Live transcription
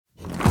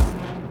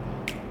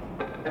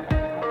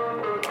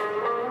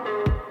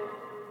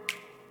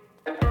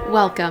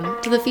Welcome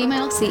to the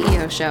Female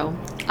CEO Show.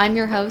 I'm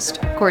your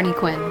host, Courtney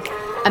Quinn.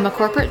 I'm a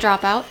corporate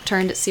dropout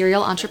turned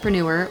serial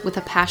entrepreneur with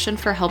a passion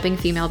for helping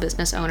female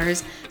business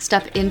owners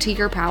step into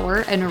your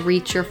power and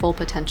reach your full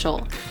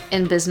potential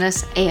in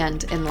business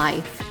and in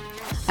life.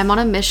 I'm on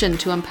a mission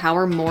to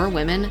empower more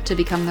women to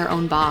become their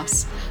own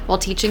boss while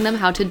teaching them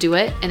how to do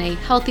it in a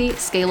healthy,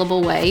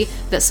 scalable way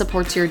that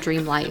supports your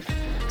dream life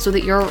so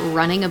that you're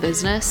running a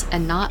business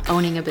and not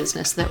owning a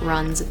business that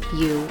runs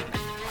you.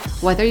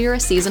 Whether you're a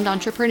seasoned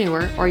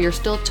entrepreneur or you're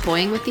still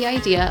toying with the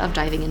idea of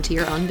diving into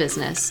your own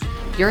business,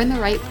 you're in the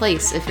right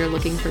place if you're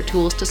looking for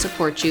tools to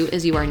support you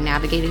as you are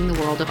navigating the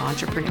world of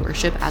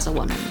entrepreneurship as a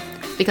woman,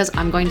 because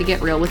I'm going to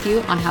get real with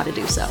you on how to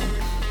do so.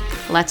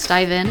 Let's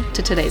dive in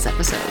to today's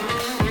episode.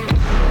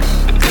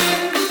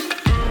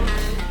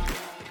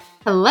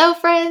 Hello,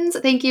 friends.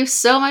 Thank you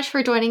so much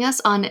for joining us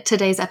on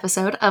today's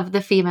episode of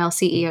the Female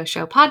CEO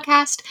Show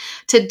podcast.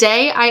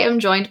 Today, I am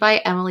joined by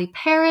Emily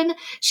Perron.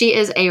 She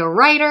is a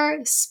writer,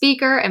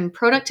 speaker, and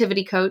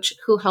productivity coach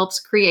who helps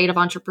creative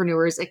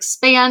entrepreneurs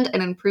expand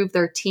and improve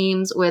their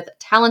teams with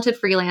talented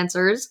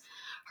freelancers.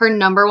 Her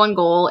number one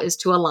goal is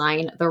to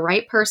align the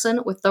right person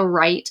with the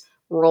right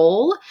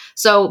role,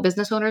 so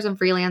business owners and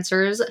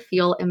freelancers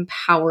feel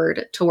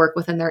empowered to work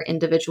within their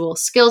individual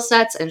skill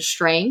sets and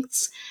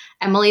strengths.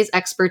 Emily's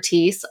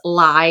expertise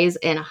lies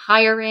in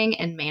hiring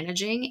and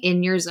managing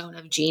in your zone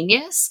of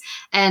genius,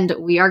 and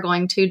we are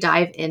going to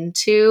dive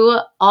into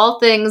all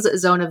things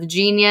zone of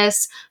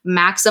genius,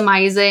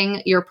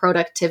 maximizing your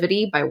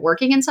productivity by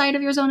working inside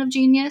of your zone of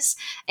genius,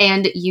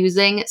 and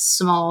using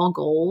small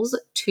goals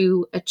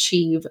to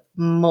achieve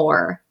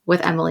more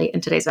with Emily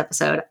in today's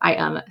episode. I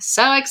am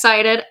so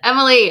excited.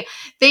 Emily,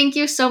 thank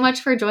you so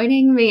much for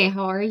joining me.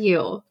 How are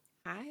you?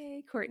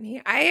 Hi,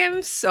 Courtney. I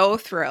am so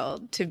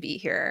thrilled to be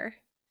here.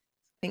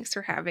 Thanks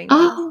for having me.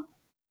 Oh,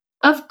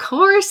 of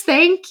course.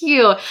 Thank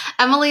you.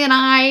 Emily and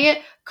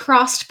I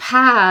crossed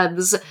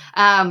paths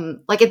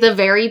like at the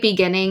very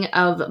beginning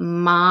of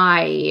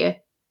the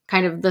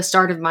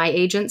start of my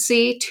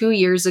agency 2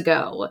 years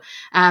ago.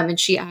 And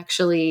she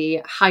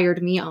actually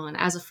hired me on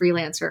as a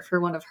freelancer for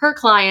one of her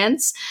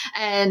clients.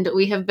 And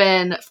we have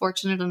been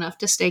fortunate enough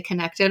to stay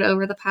connected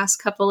over the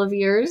past couple of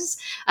years.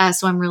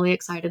 So I'm really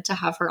excited to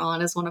have her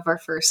on as one of our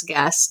first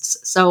guests.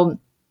 So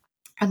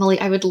Emily,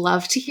 I would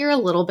love to hear a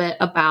little bit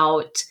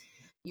about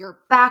your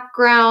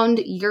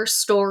background, your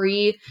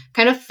story,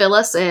 kind of fill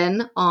us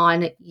in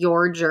on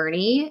your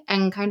journey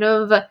and kind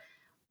of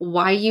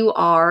why you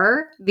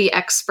are the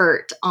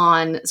expert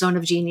on zone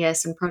of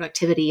genius and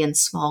productivity and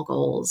small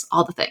goals,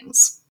 all the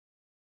things.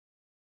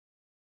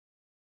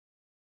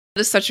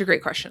 This is such a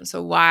great question.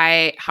 So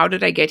how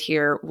did I get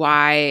here?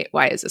 Why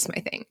is this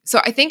my thing? So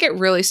I think it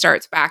really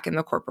starts back in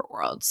the corporate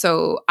world.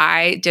 So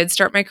I did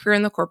start my career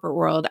in the corporate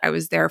world. I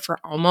was there for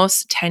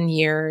almost 10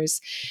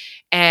 years.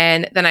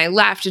 And then I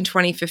left in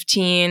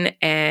 2015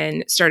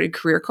 and started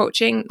career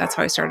coaching. That's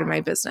how I started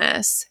my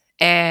business.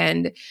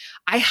 And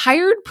I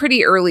hired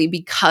pretty early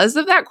because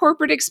of that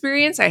corporate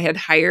experience. I had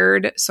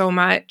hired so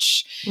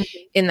much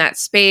in that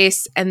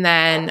space. And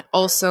then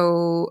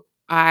also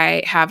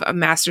I have a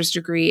master's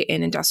degree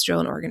in industrial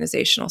and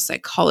organizational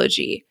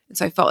psychology. And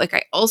so I felt like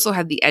I also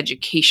had the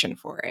education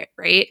for it,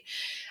 right?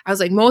 I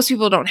was like, most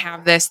people don't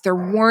have this. There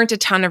weren't a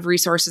ton of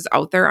resources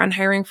out there on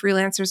hiring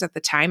freelancers at the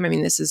time. I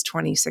mean, this is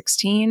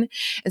 2016.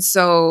 And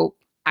so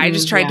I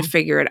just tried to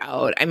figure it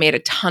out. I made a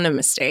ton of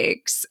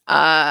mistakes,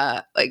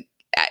 like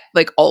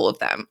all of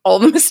them, all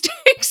the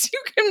mistakes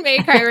you can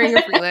make hiring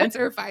a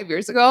freelancer 5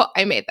 years ago,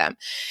 I made them.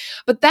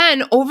 But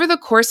then over the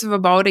course of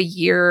about a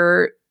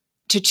year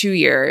to 2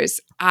 years,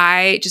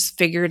 I just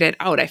figured it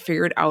out. I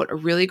figured out a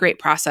really great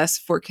process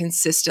for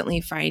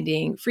consistently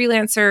finding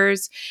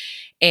freelancers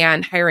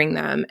and hiring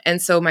them.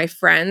 And so my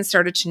friends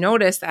started to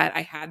notice that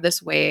I had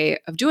this way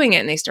of doing it,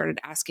 and they started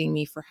asking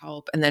me for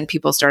help. And then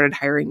people started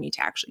hiring me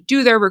to actually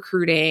do their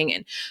recruiting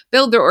and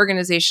build their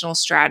organizational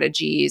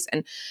strategies.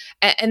 And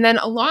then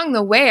along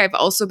the way, I've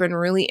also been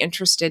really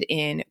interested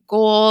in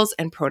goals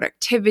and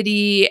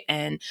productivity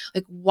and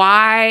like,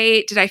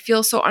 why did I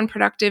feel so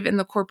unproductive in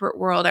the corporate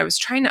world? I was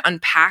trying to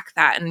unpack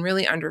that and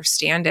really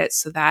understand it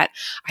so that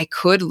I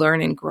could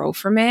learn and grow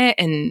from it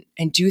and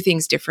do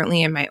things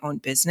differently in my own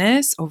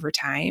business over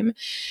time.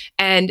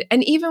 And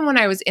even when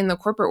I was in the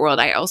corporate world,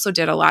 I also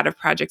did a lot of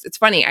projects. It's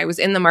funny, I was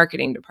in the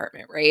marketing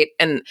department, right?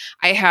 And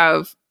I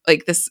have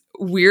like this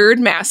weird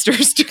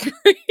master's degree.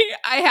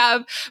 I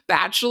have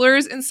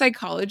bachelor's in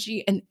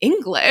psychology and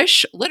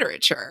English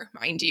literature,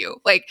 mind you.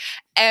 Like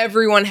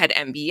everyone had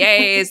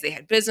MBAs, they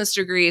had business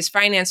degrees,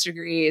 finance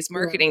degrees,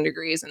 marketing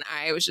degrees. And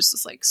I was just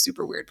this like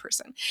super weird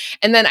person.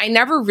 And then I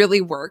never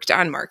really worked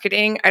on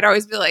marketing. I'd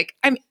always be like,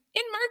 I'm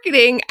in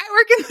marketing. I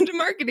work in the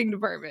marketing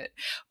department.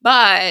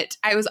 But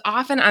I was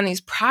often on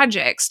these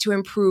projects to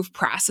improve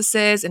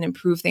processes and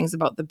improve things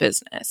about the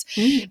business.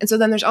 And so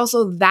then there's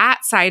also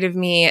that side of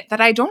me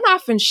that I don't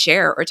often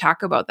share or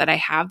talk about, that I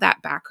have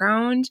that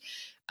background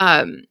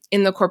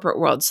in the corporate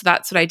world. So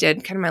that's what I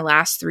did kind of my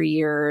last 3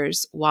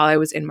 years while I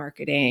was in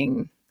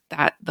marketing.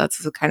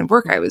 That's the kind of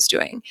work I was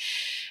doing.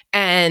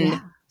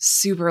 And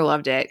Super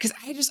loved it because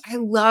I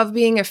love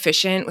being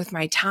efficient with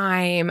my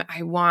time.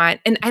 I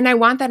want and I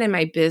want that in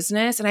my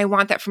business, and I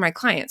want that for my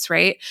clients,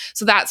 right?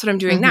 So that's what I'm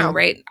doing now, Mm-hmm.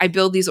 right? I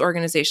build these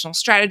organizational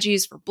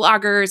strategies for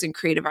bloggers and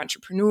creative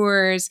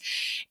entrepreneurs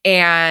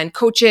and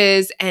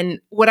coaches. And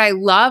what I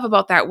love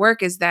about that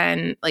work is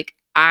then like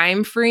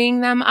I'm freeing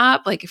them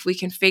up. Like if we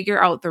can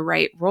figure out the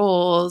right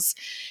roles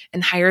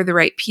and hire the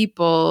right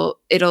people,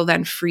 it'll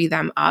then free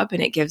them up,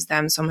 and it gives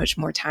them so much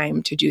more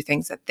time to do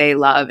things that they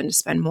love and to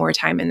spend more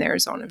time in their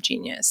zone of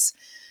genius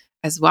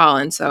as well.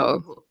 And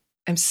so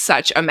I'm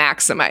such a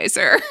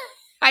maximizer.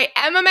 I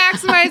am a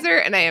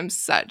maximizer, and I am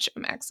such a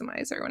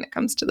maximizer when it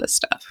comes to this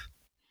stuff.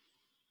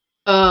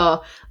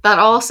 Oh, that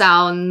all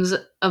sounds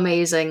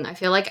amazing. I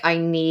feel like I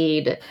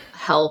need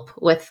help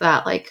with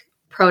that, like,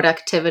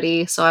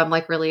 productivity. So I'm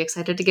like really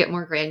excited to get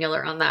more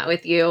granular on that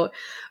with you.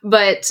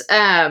 But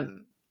I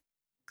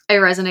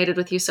resonated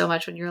with you so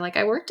much when you were like,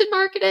 I worked in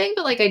marketing,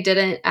 but like I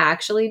didn't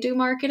actually do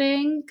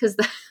marketing because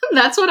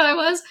that's what I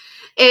was.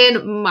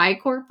 In my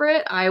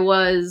corporate, I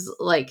was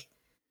like,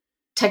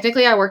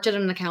 technically I worked at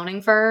an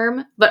accounting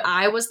firm, but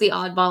I was the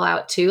oddball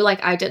out too.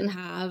 Like I didn't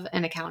have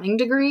an accounting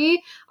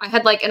degree. I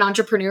had like an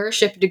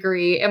entrepreneurship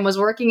degree and was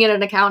working in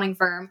an accounting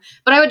firm.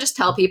 But I would just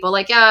tell people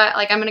like, yeah,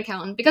 like I'm an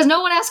accountant because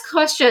no one asks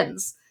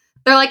questions.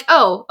 They're like,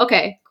 oh,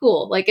 okay,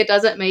 cool. Like it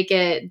doesn't make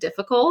it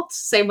difficult.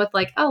 Same with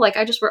like, oh, like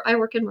I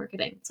work in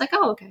marketing. It's like,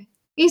 oh, okay.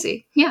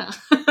 Easy. Yeah.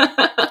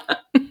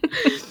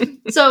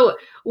 So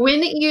what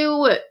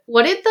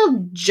did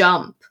the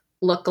jump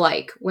look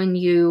like when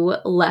you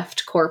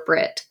left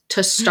corporate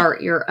to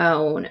start your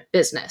own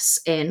business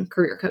in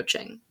career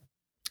coaching?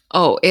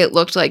 Oh, it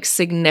looked like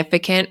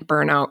significant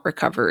burnout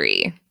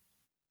recovery.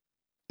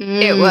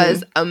 It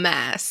was Mm. a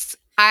mess.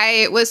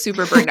 I was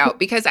super burned out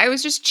because I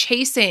was just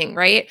chasing,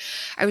 right?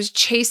 I was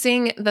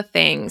chasing the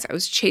things. I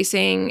was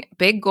chasing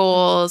big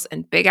goals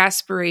and big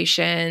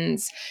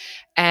aspirations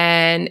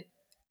and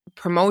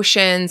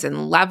promotions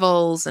and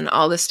levels and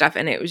all this stuff.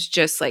 And it was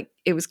just like,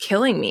 it was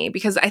killing me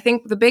because I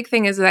think the big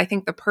thing is that I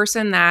think the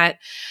person that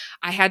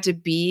I had to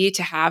be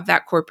to have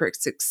that corporate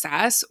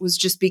success was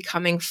just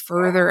becoming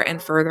further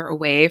and further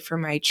away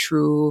from my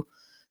true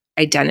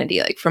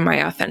identity, like from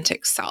my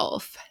authentic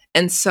self.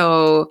 And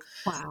so,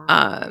 Wow.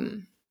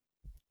 um,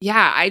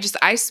 yeah,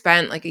 I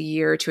spent like a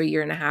year to a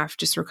year and a half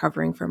just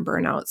recovering from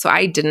burnout. So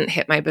I didn't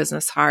hit my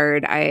business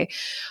hard. I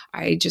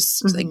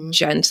just like Hmm.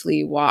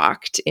 gently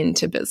walked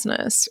into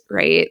business,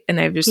 right?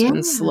 And I've just Yeah.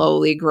 been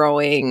slowly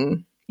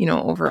growing,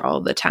 over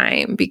all the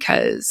time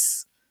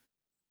because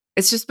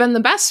it's just been the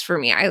best for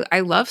me. I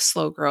love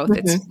slow growth.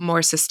 It's Hmm.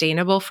 more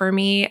sustainable for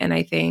me. And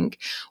I think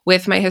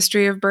with my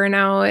history of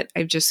burnout,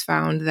 I've just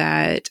found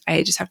that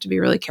I just have to be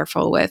really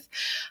careful with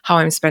how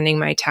I'm spending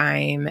my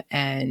time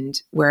and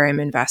where I'm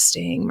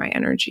investing my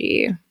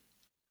energy.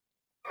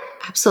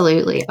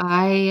 Absolutely.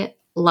 I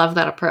love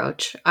that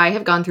approach. I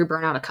have gone through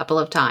burnout a couple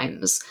of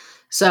times.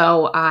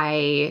 So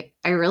I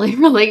really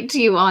relate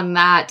to you on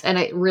that. And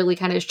it really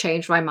kind of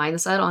changed my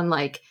mindset on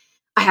like,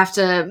 I have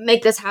to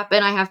make this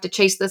happen. I have to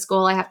chase this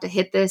goal. I have to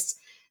hit this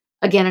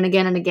again and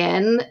again and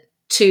again,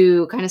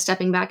 to kind of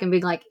stepping back and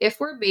being like, if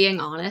we're being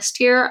honest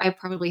here, I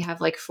probably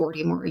have like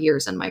 40 more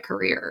years in my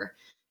career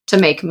to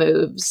make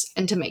moves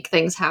and to make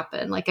things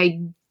happen. Like I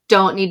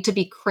don't need to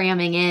be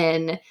cramming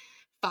in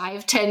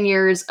 5, 10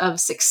 years of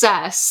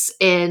success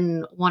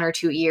in 1 or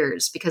 2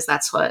 years because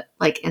that's what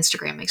like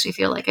Instagram makes me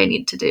feel like I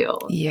need to do.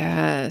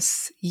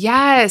 Yes.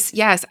 Yes.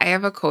 Yes. I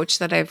have a coach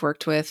that I've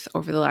worked with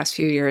over the last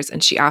few years,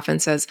 and she often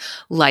says,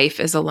 life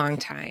is a long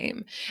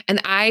time.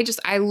 And I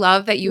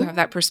love that you Yeah. have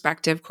that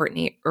perspective,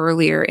 Courtney,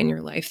 earlier in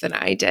your life than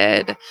I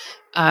did.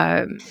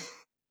 Um,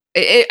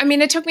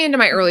 it took me into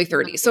my early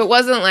 30s. So it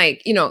wasn't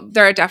like,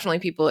 there are definitely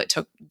people it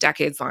took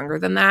decades longer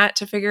than that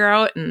to figure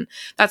out. And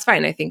that's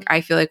fine.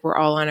 I feel like we're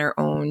all on our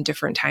own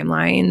different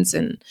timelines.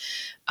 And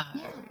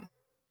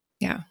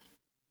yeah.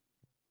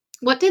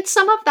 What did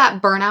some of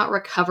that burnout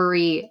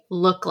recovery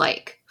look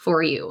like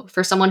for you?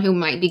 For someone who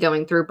might be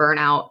going through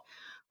burnout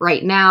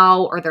right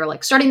now, or they're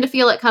like starting to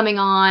feel it coming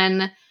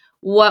on,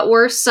 what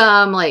were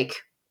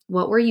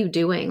you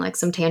doing? Like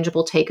some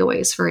tangible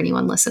takeaways for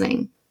anyone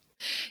listening?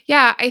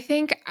 Yeah, I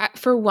think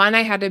for one,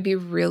 I had to be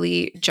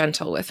really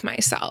gentle with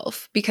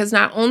myself because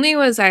not only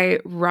was I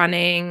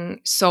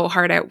running so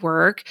hard at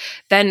work,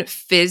 then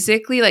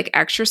physically, like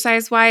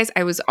exercise wise,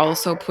 I was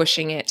also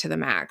pushing it to the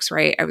max,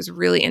 right? I was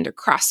really into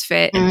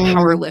CrossFit and Mm.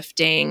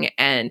 powerlifting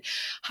and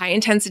high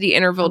intensity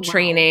interval Oh, wow.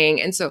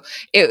 training. And so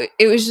it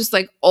was just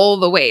like all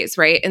the ways,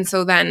 right? And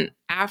so then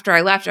after I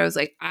left, I was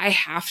like, I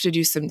have to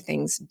do some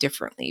things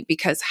differently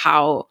because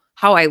how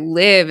I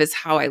live is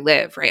how I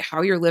live, right?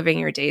 How you're living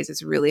your days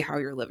is really how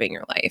you're living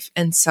your life.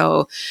 And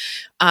so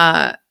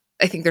I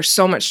think there's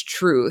so much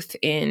truth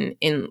in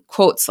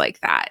quotes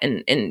like that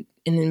and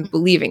in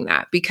believing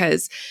that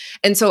because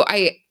and so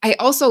I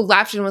also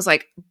left and was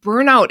like,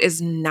 burnout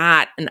is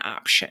not an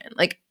option.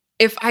 Like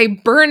if I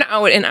burn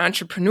out in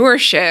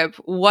entrepreneurship,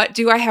 what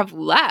do I have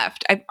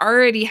left? I've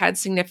already had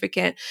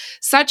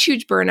such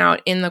huge burnout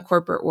in the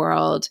corporate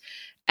world.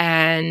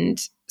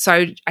 And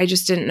I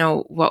just didn't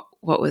know what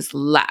was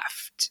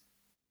left.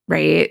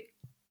 Right.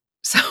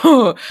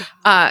 So,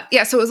 so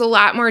it was a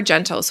lot more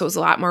gentle. So it was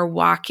a lot more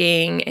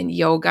walking and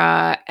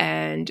yoga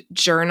and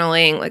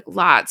journaling, like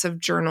lots of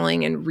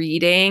journaling and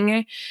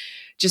reading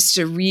just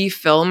to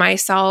refill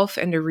myself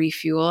and to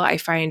refuel. I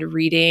find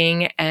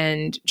reading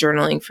and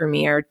journaling for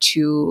me are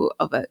two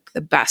of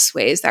the best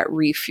ways that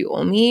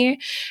refuel me.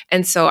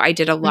 And so I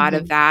did a lot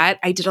of that.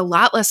 I did a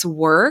lot less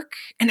work,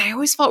 and I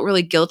always felt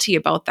really guilty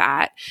about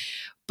that.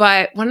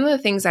 But one of the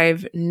things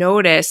I've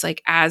noticed,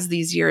 like as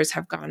these years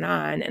have gone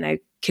on and I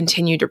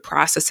continue to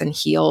process and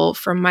heal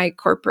from my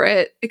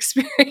corporate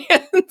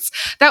experience,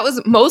 that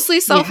was mostly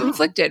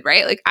self-inflicted,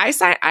 right? Like I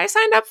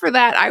signed up for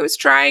that. I was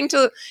trying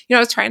to, I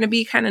was trying to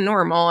be kind of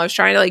normal. I was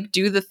trying to like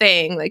do the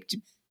thing, like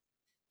to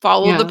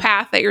follow the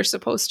path that you're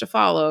supposed to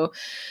follow.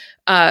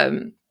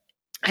 I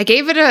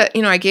gave it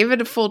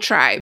a full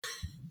try.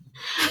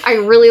 I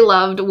really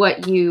loved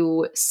what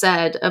you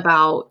said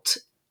about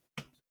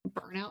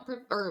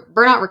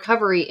burnout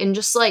recovery and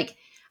just like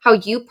how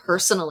you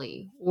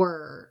personally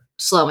were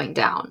slowing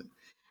down,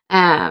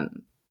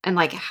 and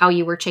like how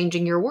you were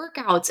changing your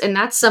workouts. And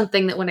that's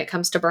something that when it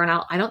comes to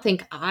burnout, I don't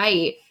think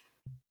I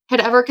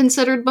had ever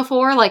considered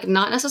before. Like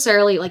not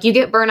necessarily like you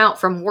get burnout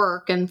from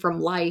work and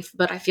from life,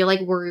 but I feel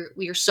like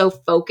we are so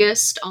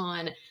focused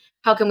on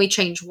how can we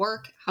change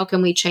work, how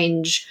can we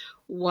change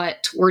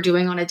what we're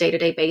doing on a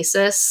day-to-day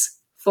basis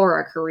for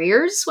our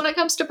careers when it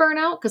comes to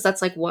burnout, because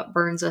that's like what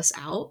burns us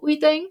out, we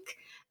think,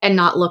 and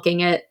not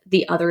looking at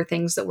the other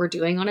things that we're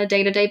doing on a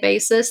day-to-day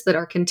basis that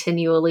are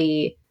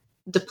continually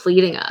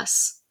depleting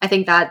us. I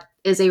think that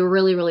is a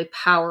really, really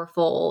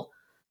powerful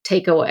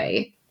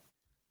takeaway.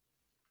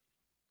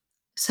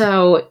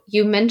 So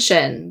you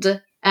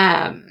mentioned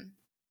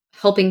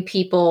helping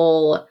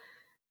people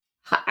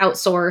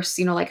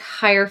outsource, like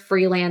hire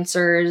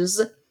freelancers.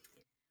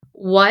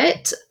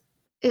 What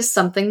is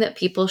something that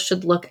people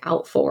should look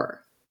out for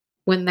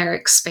when they're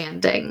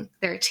expanding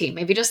their team?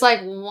 Maybe just like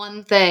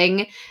one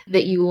thing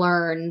that you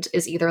learned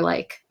is either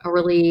like a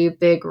really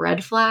big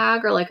red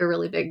flag or like a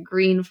really big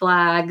green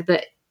flag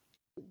that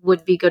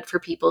would be good for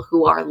people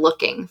who are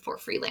looking for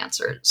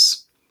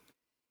freelancers.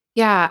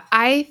 Yeah,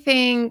 I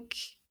think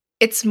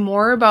it's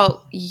more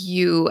about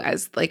you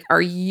as like,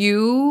 are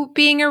you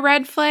being a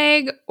red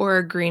flag or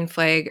a green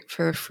flag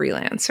for the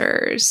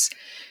freelancers?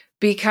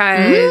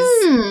 Because,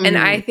 and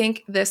I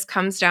think this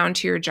comes down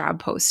to your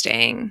job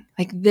posting.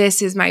 Like, this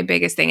is my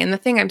biggest thing. And the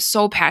thing I'm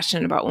so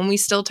passionate about when we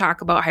still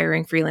talk about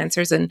hiring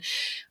freelancers, and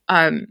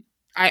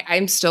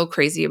I'm still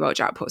crazy about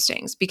job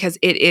postings because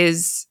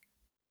it's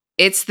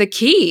the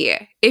key.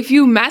 If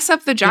you mess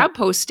up the job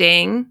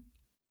posting,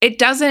 it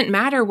doesn't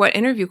matter what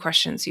interview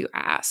questions you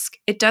ask.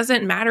 It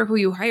doesn't matter who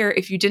you hire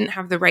if you didn't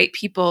have the right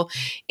people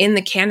in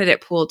the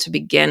candidate pool to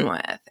begin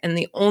with. And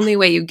the only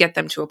way you get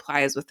them to apply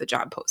is with the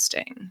job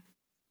posting.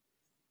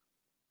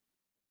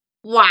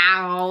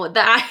 Wow,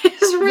 that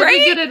is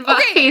really good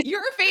advice. Okay,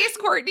 your face,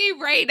 Courtney,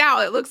 right now,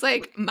 it looks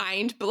like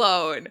mind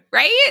blown,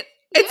 right?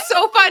 It's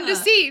so fun to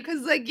see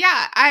because, like,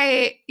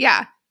 that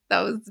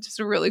was just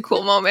a really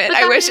cool moment.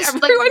 I wish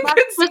everyone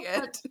could see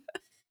it.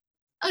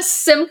 A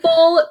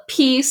simple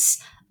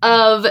piece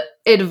of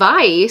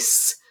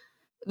advice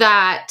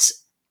that,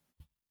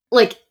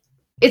 like,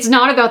 it's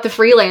not about the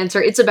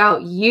freelancer, it's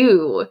about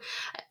you.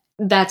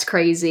 That's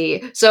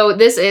crazy. So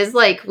this is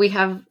like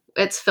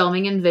it's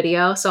filming in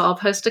video, so I'll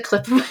post a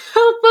clip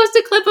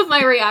of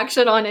my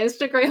reaction on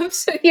Instagram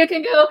so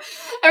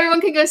everyone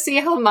can go see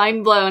how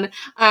mind blown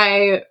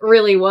I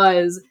really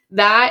was.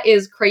 That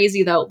is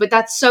crazy though. But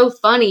that's so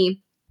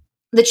funny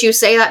that you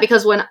say that,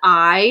 because when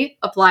I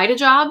apply to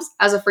jobs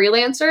as a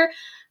freelancer,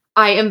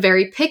 I am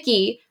very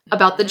picky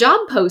about the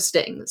job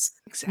postings.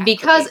 Exactly.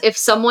 Because if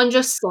someone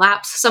just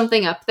slaps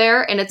something up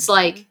there and it's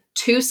like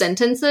 2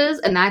 sentences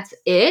and that's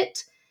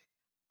it,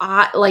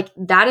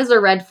 that is a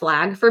red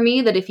flag for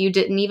me, that if you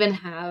didn't even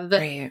have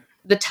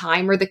the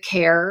time or the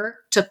care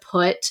to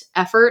put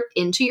effort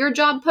into your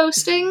job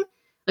posting,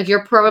 like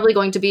you're probably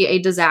going to be a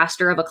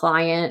disaster of a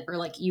client, or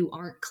like you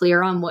aren't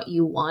clear on what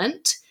you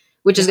want,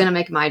 which is going to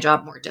make my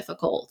job more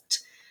difficult.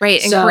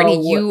 Right. And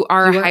Courtney, you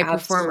are a high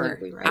performer.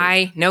 Right.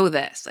 I know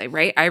this,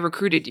 right? I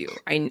recruited you.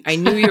 I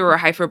knew you were a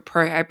high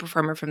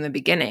performer from the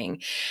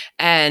beginning.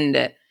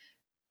 And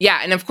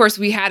yeah, and of course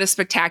we had a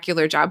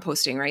spectacular job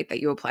posting, right,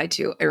 that you applied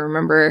to. I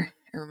remember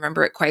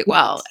it quite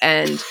well.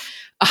 And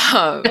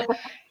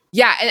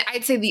yeah, and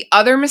I'd say the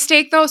other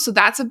mistake though, so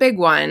that's a big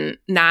one,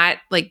 not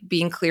like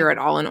being clear at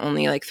all and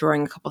only like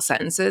throwing a couple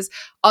sentences.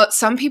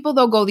 Some people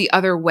though go the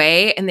other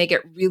way and they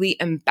get really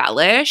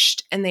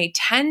embellished and they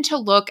tend to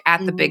look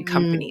at the big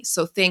companies.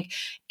 So think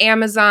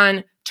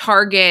Amazon,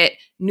 Target,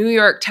 New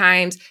York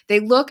Times.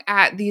 They look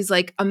at these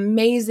like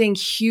amazing,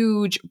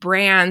 huge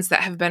brands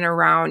that have been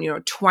around,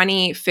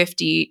 20,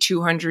 50,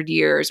 200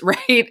 years,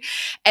 right?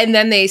 And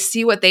then they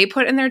see what they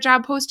put in their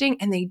job posting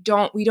and we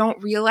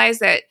don't realize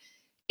that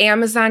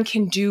Amazon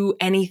can do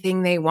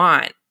anything they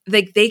want.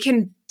 Like they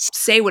can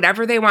say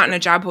whatever they want in a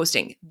job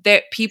posting.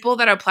 The people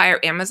that apply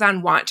at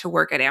Amazon want to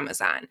work at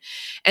Amazon.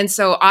 And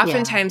so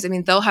oftentimes, I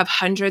mean, they'll have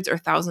hundreds or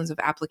thousands of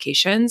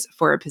applications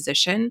for a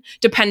position,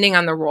 depending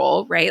on the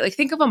role, right? Like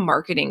think of a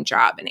marketing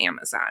job in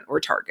Amazon or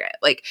Target.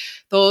 Like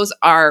those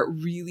are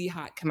really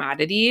hot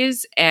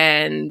commodities.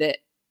 And,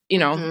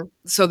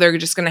 so they're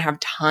just going to have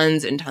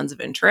tons and tons of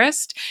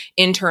interest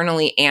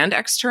internally and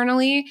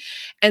externally.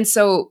 And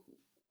so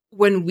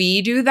when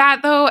we do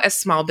that though, as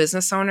small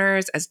business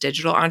owners, as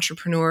digital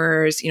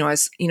entrepreneurs,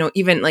 as,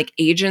 even like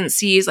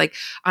agencies, like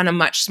on a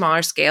much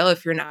smaller scale,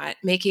 if you're not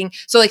making,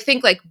 so like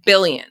think like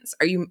billions,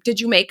 did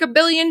you make $1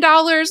 billion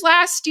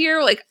last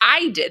year? Like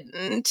I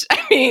didn't.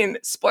 I mean,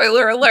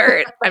 spoiler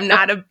alert, I'm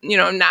not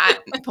not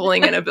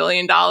pulling in $1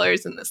 billion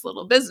in this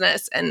little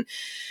business. And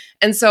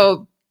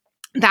so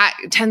that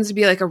tends to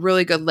be like a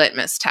really good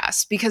litmus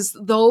test because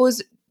those,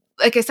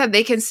 like I said,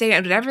 they can say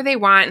whatever they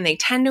want and they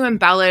tend to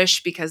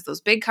embellish because those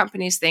big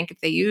companies think if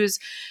they use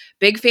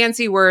big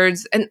fancy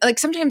words and like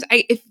sometimes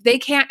if they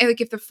can't,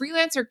 like if the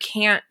freelancer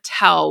can't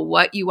tell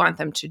what you want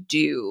them to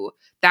do,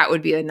 that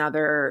would be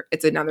another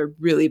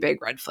really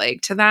big red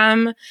flag to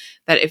them,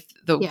 that if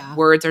the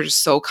words are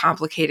just so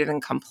complicated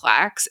and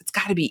complex, it's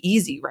got to be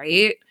easy,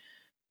 right?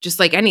 Just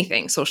like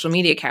anything, social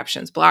media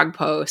captions, blog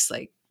posts,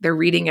 like they're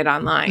reading it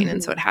online.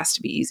 And so it has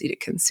to be easy to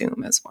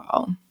consume as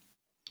well.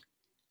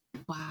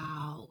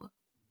 Wow.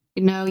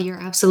 No,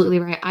 you're absolutely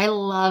right. I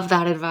love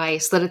that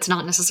advice that it's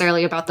not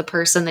necessarily about the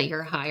person that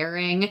you're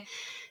hiring.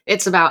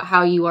 It's about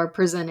how you are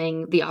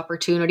presenting the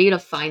opportunity to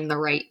find the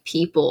right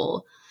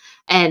people.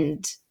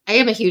 And I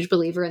am a huge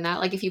believer in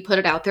that. Like if you put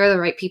it out there, the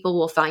right people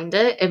will find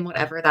it and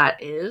whatever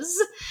that is.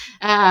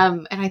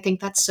 And I think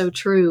that's so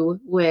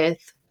true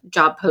with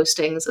job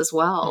postings as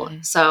well.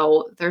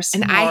 So there's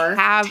some more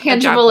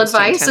tangible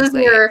advice in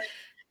here.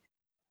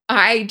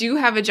 I do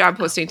have a job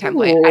posting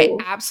template. I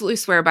absolutely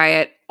swear by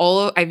it.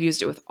 I've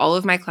used it with all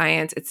of my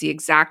clients. It's the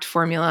exact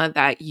formula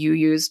that you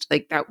used,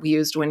 like that we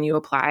used when you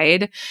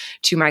applied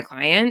to my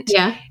client.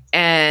 Yeah.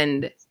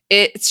 And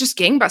it's just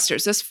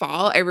gangbusters. This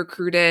fall, I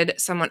recruited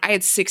someone. I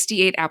had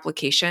 68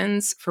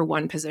 applications for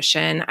one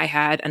position. I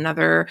had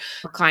another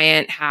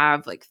client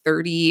have like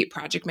 30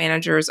 project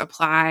managers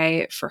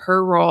apply for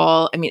her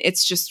role. I mean,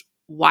 it's just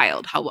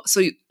wild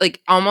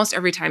like almost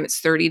every time it's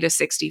 30 to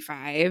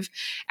 65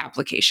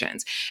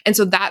 applications. And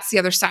so that's the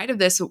other side of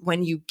this.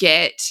 When you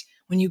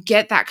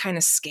get that kind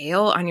of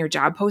scale on your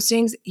job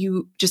postings,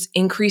 you just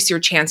increase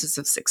your chances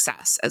of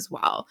success as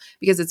well,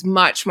 because it's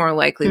much more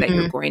likely that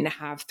you're going to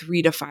have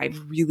 3 to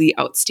 5 really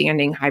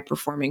outstanding,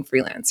 high-performing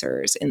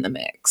freelancers in the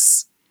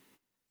mix.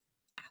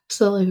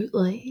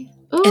 Absolutely.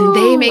 Ooh, and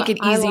they make it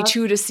easy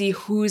too to see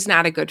who's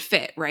not a good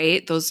fit,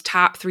 right? Those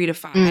top 3 to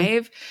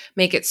 5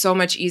 make it so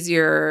much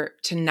easier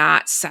to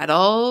not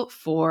settle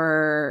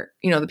for,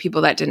 the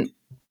people that didn't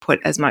put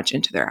as much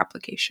into their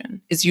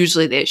application is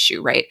usually the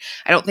issue, right?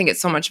 I don't think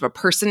it's so much of a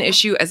person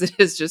issue as it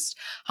is just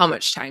how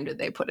much time did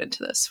they put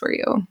into this for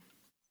you?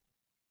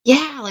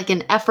 Yeah, like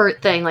an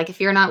effort thing. Like if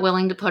you're not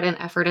willing to put an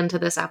effort into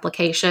this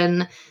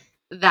application,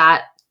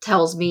 that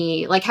tells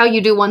me like how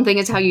you do one thing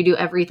is how you do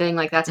everything.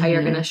 Like that's how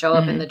you're going to show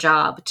up in the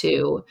job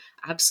too.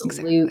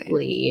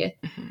 Absolutely.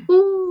 Exactly.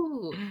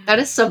 Ooh, that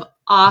is some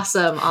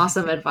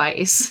awesome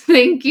advice.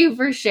 Thank you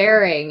for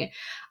sharing.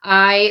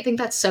 I think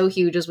that's so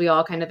huge as we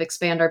all kind of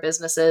expand our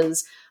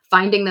businesses,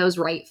 finding those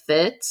right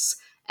fits.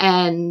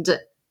 And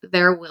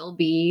there will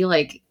be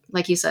like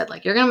you said,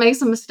 like you're going to make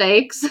some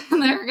mistakes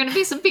and there are going to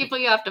be some people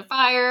you have to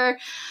fire,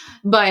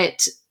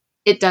 but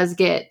it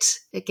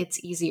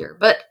gets easier.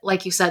 But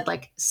like you said,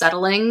 like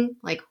settling,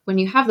 like when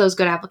you have those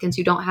good applicants,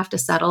 you don't have to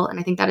settle. And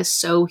I think that is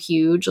so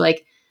huge.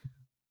 Like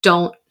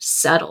don't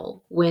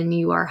settle when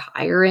you are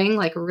hiring,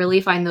 like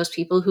really find those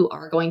people who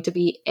are going to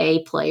be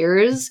A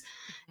players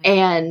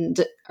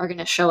and are going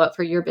to show up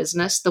for your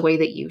business the way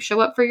that you show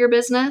up for your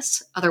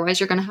business. Otherwise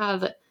you're going to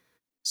have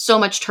so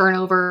much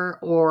turnover,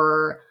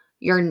 or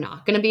you're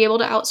not going to be able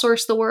to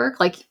outsource the work.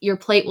 Like your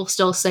plate will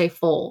still stay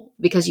full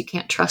because you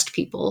can't trust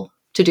people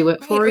to do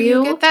it for you.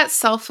 You get that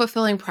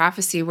self-fulfilling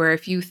prophecy where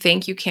if you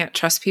think you can't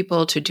trust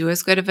people to do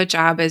as good of a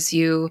job as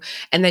you,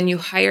 and then you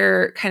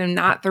hire kind of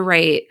not the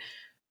right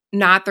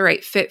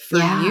fit for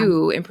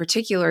you in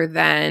particular,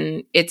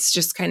 then it's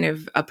just kind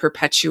of a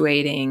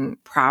perpetuating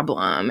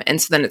problem.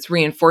 And so then it's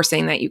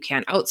reinforcing that you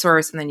can't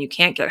outsource and then you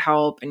can't get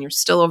help and you're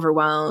still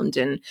overwhelmed.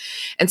 And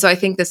so I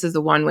think this is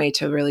the one way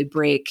to really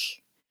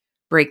break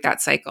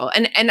that cycle.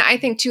 And I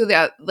think too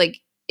that like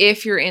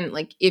if you're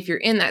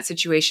in that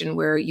situation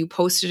where you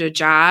posted a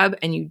job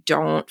and you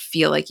don't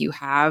feel like you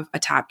have a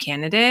top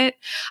candidate,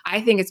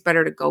 I think it's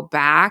better to go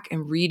back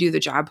and redo the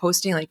job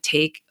posting,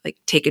 take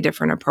a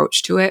different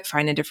approach to it,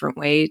 find a different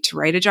way to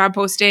write a job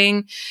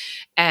posting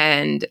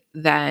and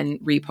then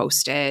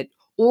repost it.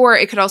 Or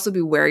it could also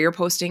be where you're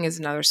posting is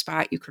another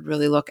spot you could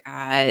really look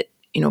at,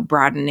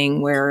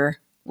 broadening where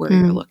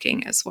you're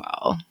looking as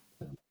well.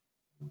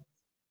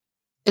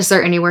 Is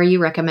there anywhere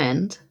you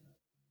recommend?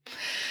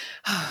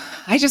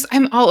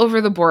 I'm all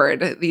over the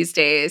board these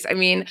days. I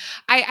mean,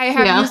 I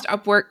have Yeah. used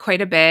Upwork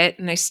quite a bit,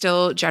 and I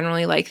still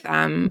generally like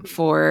them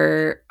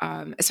for,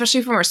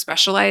 especially for more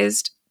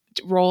specialized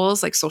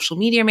roles like social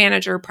media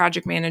manager,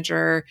 project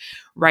manager,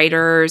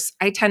 writers.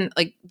 I tend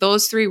like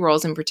those three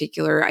roles in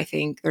particular. I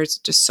think there's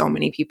just so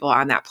many people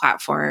on that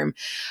platform.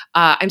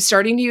 I'm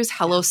starting to use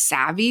Hello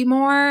Savvy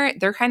more.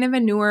 They're kind of a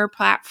newer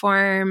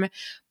platform,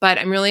 but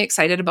I'm really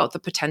excited about the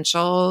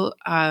potential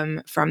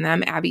from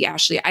them. Abby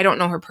Ashley, I don't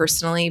know her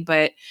personally,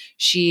 but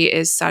she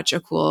is such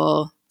a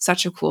cool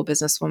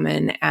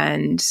businesswoman,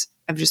 and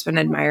I've just been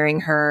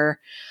admiring her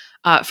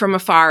from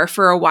afar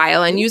for a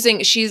while and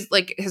she's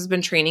like has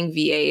been training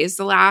VAs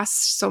the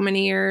last so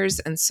many years.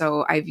 And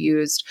so I've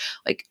used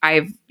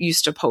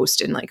to post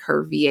in like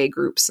her VA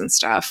groups and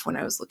stuff when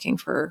I was looking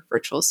for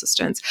virtual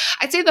assistants.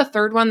 I'd say the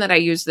third one that I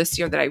used this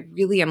year that I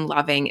really am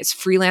loving is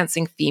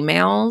Freelancing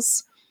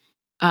Females.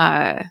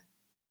 Again,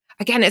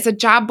 it's a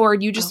job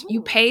board.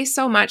 You pay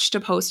so much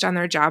to post on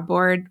their job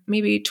board,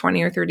 maybe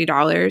 $20 or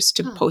 $30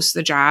 to post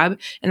the job,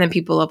 and then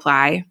people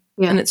apply.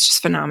 Yeah. And it's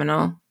just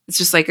phenomenal. It's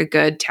just like a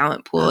good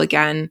talent pool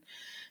again.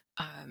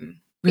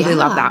 Really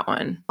love that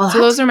one. Well, so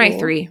those are my cool.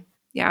 three.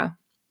 Yeah.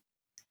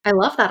 I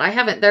love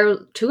that. There are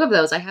two of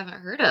those I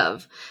haven't heard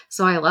of.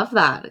 So I love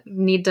that.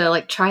 Need to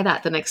like try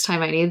that the next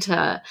time I need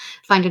to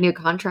find a new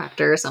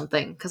contractor or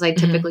something. Cause I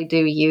typically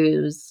do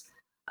use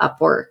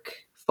Upwork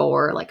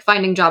for like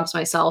finding jobs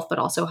myself, but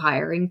also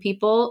hiring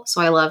people.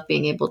 So I love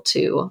being able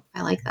to,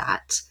 I like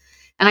that.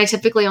 And I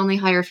typically only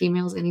hire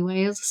females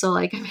anyways. So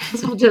like I may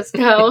as well just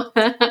go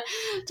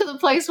to the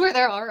place where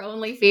there are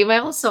only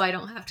females. So I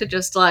don't have to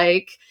just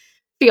like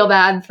feel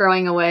bad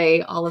throwing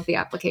away all of the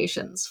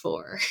applications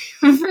for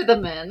for the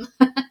men.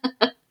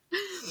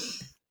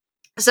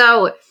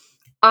 So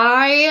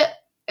I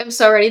am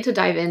so ready to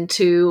dive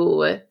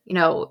into,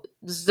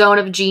 zone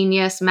of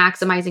genius,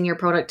 maximizing your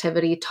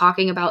productivity,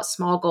 talking about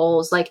small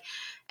goals, like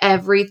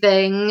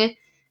everything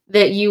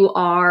that you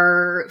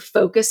are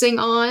focusing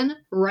on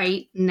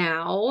right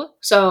now.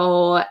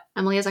 So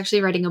Emily is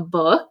actually writing a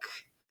book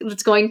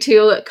that's going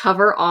to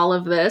cover all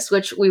of this,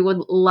 which we would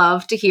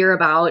love to hear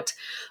about.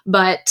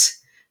 But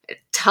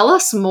tell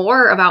us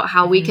more about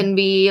how we can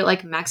be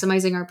like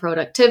maximizing our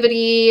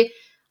productivity,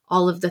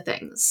 all of the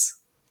things.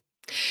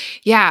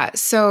 Yeah.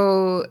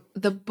 So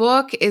the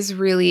book is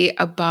really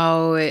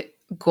about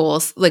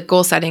goals, like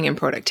goal setting and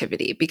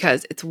productivity,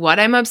 because it's what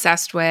I'm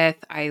obsessed with.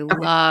 I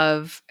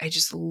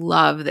just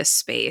love this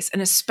space.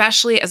 And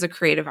especially as a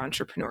creative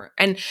entrepreneur.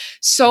 And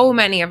so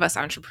many of us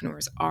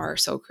entrepreneurs are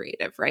so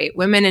creative, right?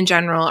 Women in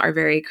general are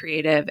very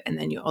creative. And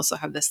then you also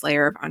have this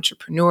layer of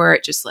entrepreneur,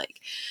 just like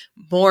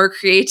more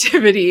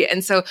creativity.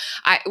 And so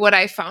what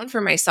I found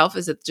for myself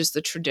is that just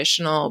the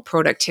traditional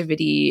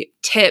productivity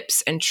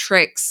tips and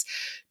tricks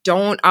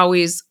don't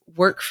always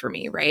work for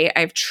me, right?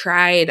 I've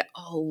tried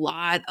a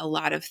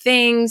lot of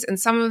things, and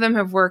some of them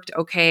have worked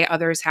okay,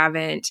 others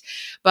haven't.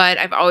 But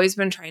I've always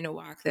been trying to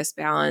walk this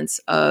balance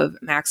of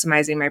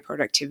maximizing my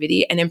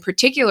productivity. And in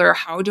particular,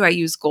 how do I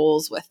use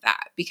goals with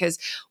that? Because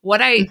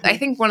I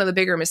think one of the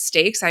bigger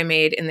mistakes I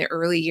made in the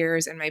early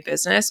years in my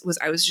business was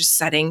I was just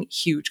setting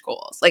huge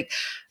goals. Like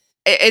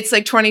it's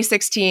like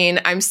 2016,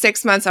 I'm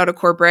 6 months out of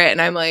corporate,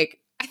 and I'm like,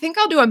 I think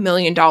I'll do $1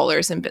 million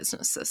in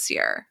business this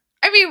year.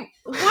 I mean,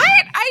 what?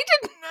 I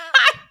did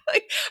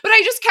not but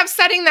I just kept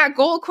setting that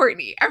goal,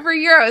 Courtney. Every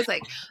year I was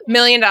like, $1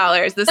 million.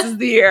 This is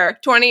the year,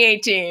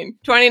 2018,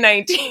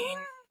 2019. It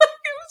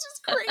was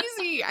just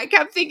crazy. I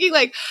kept thinking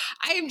like,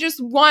 I am just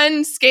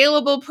one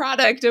scalable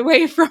product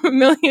away from $1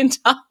 million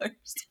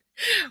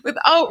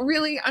without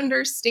really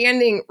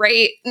understanding,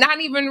 right?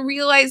 Not even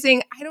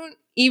realizing I don't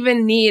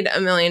even need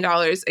 $1 million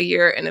a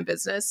year in a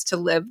business to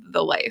live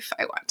the life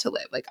I want to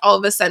live. Like all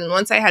of a sudden,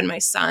 once I had my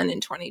son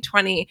in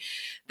 2020,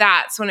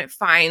 that's when it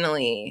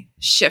finally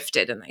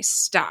shifted and I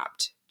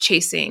stopped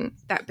chasing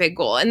that big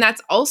goal. And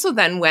that's also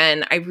then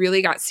when I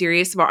really got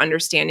serious about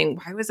understanding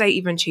why was I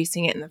even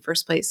chasing it in the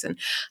first place? And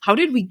how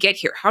did we get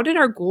here? How did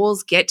our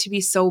goals get to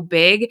be so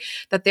big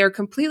that they're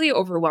completely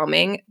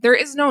overwhelming? There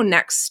is no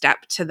next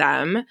step to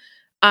them.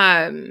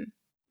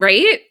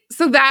 Right?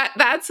 So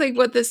that's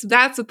what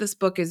this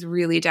book is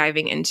really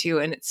diving into.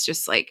 And it's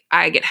just like,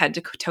 I get head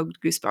to toe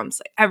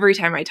goosebumps like every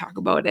time I talk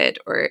about it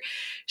or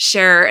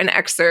share an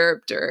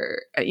excerpt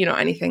or,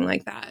 anything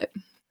like that.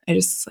 I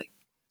just like,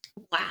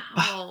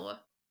 wow.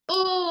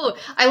 Oh,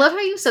 I love how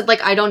you said,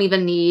 like, I don't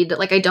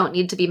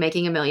need to be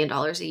making $1 million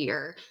a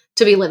year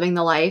to be living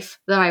the life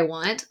that I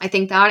want. I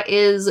think that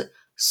is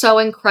so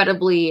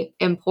incredibly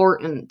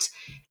important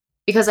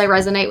because I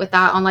resonate with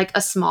that on like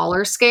a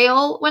smaller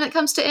scale when it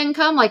comes to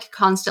income, like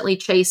constantly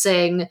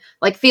chasing,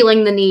 like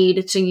feeling the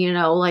need to,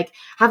 like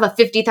have a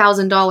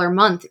 $50,000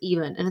 month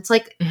even. And it's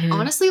like,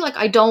 honestly, like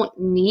I don't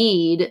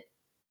need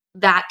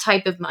that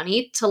type of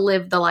money to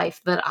live the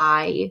life that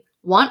I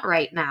want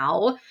right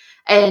now.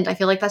 And I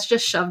feel like that's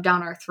just shoved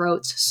down our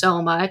throats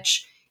so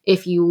much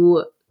if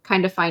you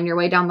kind of find your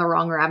way down the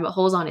wrong rabbit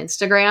holes on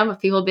Instagram of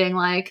people being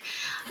like,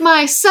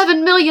 my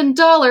 $7 million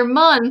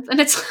month. And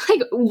it's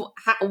like,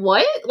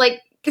 what? Like,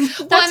 Well,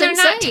 and That's insane.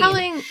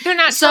 they're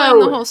not telling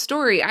the So, whole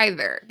story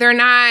either. They're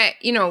not,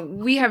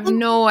 we have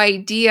no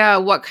idea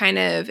what kind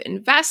of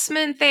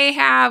investment they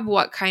have,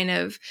 what kind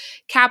of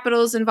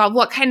capital is involved,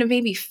 what kind of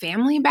maybe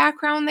family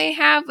background they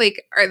have.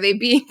 Like, are they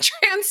being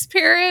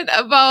transparent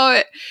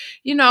about,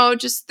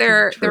 just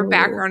their true.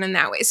 background in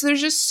that way? So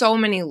there's just so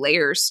many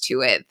layers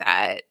to it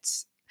that,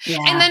 and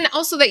Yeah. then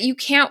also that you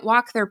can't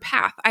walk their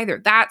path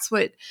either. That's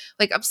what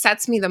like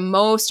upsets me the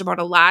most about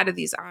a lot of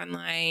these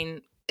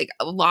online, like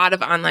a lot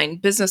of online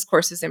business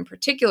courses in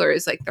particular,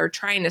 is like they're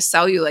trying to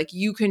sell you like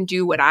you can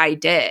do what I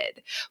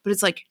did. But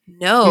it's like,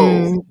 no,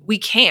 Mm, we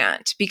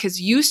can't,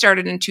 because you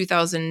started in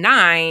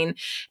 2009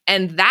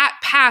 and that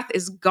path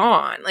is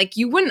gone. Like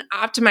you wouldn't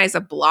optimize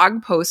a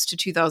blog post to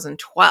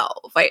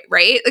 2012,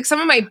 right? Like some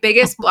of my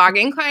biggest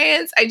blogging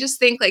clients, I just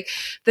think like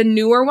the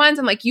newer ones,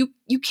 I'm like, you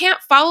can't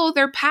follow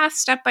their path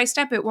step by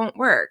step. It won't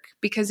work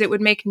because it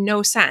would make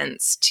no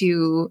sense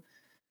to,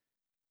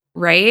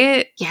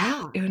 right?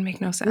 yeah. It would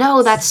make no No,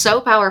 sense. that's so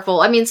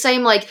powerful. I mean,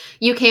 same like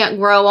you can't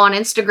grow on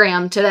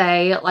Instagram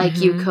today like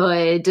you Mm-hmm.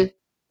 could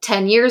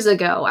 10 years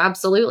ago.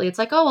 Absolutely. It's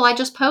like, oh, well, I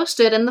just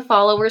posted and the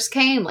followers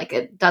came. Like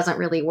it doesn't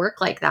really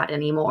work like that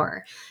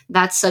anymore.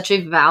 That's such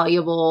a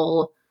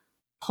valuable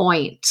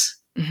point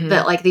Mm-hmm.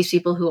 that like these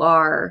people who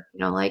are,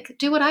 like,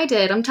 do what I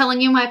did. I'm telling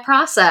you my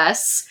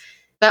process.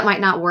 That might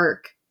not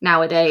work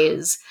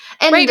nowadays.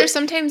 Right. And Or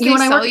sometimes you they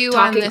and I sell were you on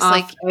talking this, off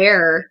like,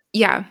 air.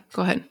 yeah,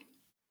 go ahead.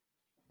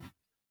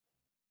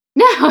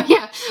 No,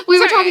 yeah. We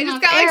were Sorry, I talking just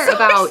off got like air so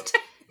about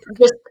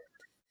just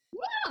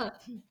yeah.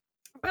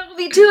 Well,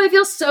 me too. I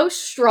feel so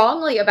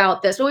strongly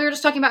about this. But we were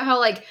just talking about how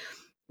like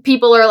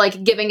people are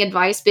like giving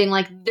advice, being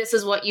like, "This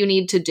is what you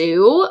need to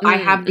do. I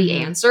have the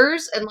mm-hmm.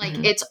 answers," and like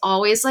Mm-hmm. it's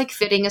always like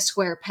fitting a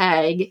square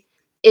peg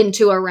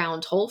into a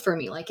round hole for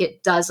me. Like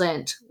it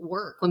doesn't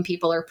work when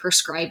people are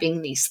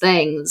prescribing these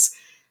things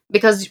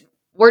because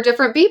we're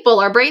different people.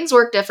 Our brains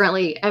work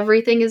differently.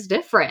 Everything is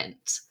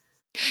different.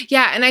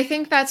 Yeah, and I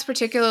think that's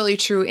particularly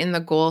true in the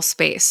goal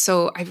space.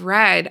 So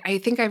I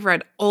think I've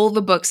read all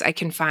the books I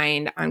can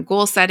find on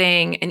goal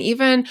setting and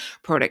even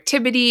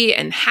productivity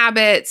and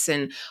habits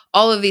and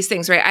all of these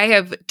things, right? I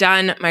have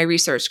done my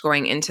research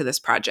going into this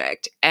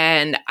project,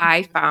 and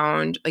I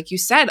found, like you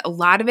said, a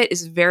lot of it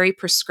is very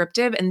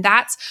prescriptive. And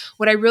that's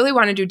what I really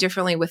want to do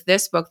differently with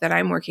this book that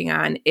I'm working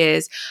on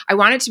is I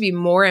want it to be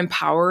more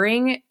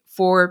empowering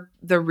for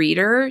the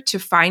reader to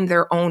find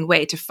their own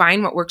way, to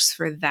find what works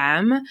for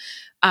them,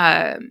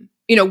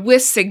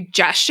 with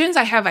suggestions.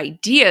 I have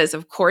ideas,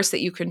 of course,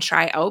 that you can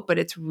try out, but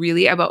it's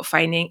really about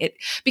finding it,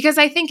 because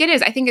I think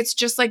it's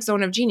just like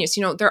Zone of Genius.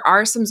 There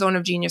are some Zone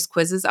of Genius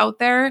quizzes out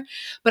there,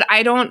 but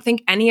I don't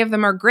think any of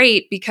them are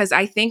great because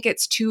I think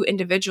it's too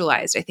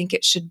individualized. I think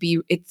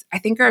I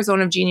think our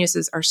Zone of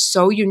Geniuses are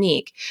so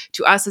unique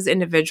to us as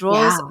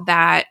individuals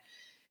Yeah.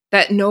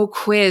 that no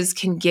quiz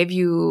can give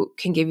you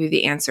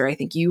the answer. I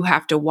think you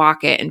have to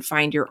walk it and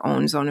find your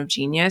own zone of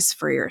genius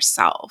for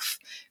yourself,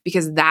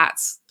 because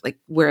that's like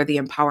where the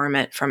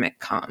empowerment from it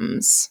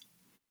comes.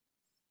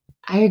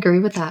 I agree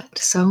with that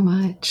so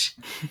much.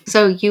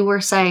 So you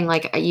were saying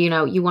like you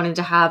wanted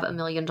to have $1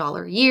 million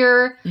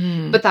year,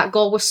 Mm. but that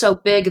goal was so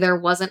big there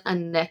wasn't a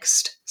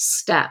next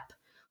step.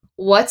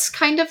 What's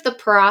kind of the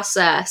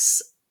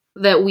process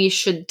that we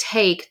should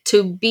take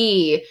to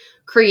be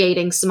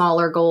creating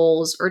smaller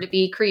goals or to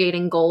be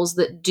creating goals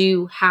that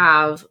do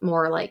have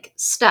more like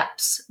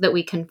steps that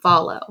we can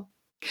follow?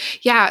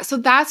 Yeah, so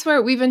that's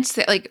where we've been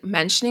like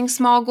mentioning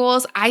small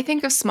goals. I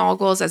think of small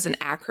goals as an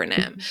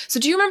acronym. Mhm. So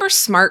do you remember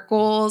SMART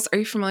goals? Are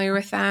you familiar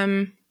with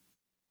them?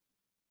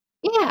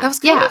 That Yeah, was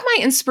kind of yeah.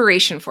 my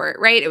inspiration for it,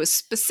 right? It was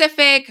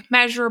specific,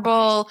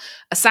 measurable,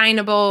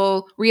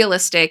 assignable,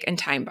 realistic, and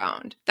time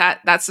bound.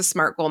 That's the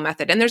SMART goal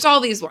method. And there's all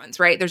these ones,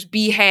 right? There's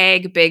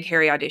BHAG, big,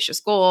 hairy,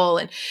 audacious goal.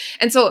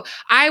 And so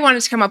I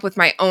wanted to come up with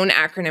my own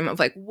acronym of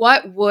like,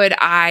 what would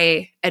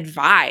I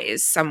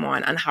advise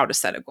someone on how to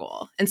set a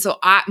goal? And so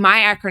my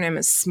acronym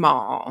is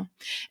SMALL.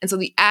 And so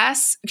the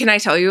S, can I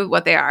tell you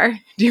what they are?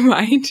 Do you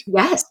mind?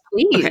 Yes,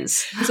 Okay.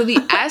 please. So the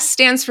S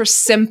stands for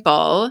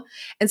simple.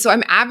 And so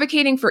I'm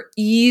advocating for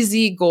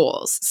easy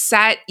goals.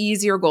 Set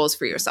easier goals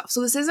for yourself.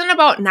 So this isn't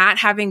about not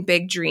having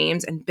big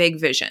dreams and big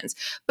visions,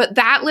 but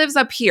that lives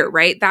up here,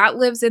 right? That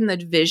lives in the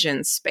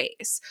vision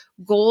space.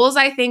 Goals,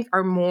 I think,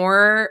 are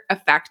more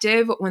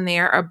effective when they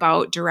are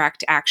about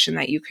direct action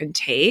that you can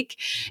take.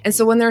 And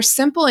so when they're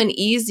simple and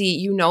easy,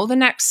 you know the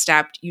next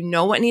step, you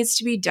know what needs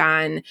to be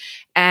done,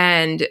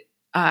 and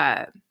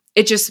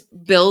it just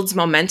builds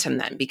momentum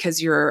then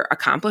because you're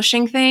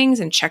accomplishing things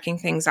and checking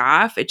things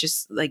off. It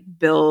just like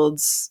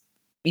builds,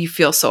 you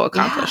feel so Yeah.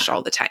 accomplished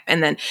all the time.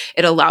 And then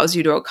it allows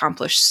you to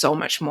accomplish so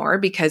much more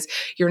because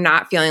you're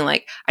not feeling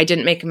like I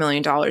didn't make $1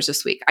 million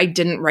this week. I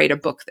didn't write a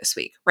book this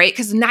week, right?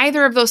 Because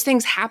neither of those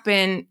things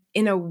happen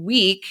in a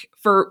week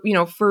for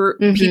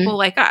Mhm. people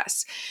like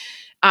us.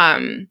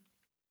 And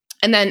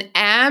then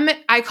M,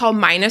 I call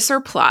minus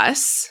or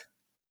plus.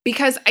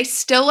 because I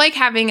still like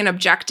having an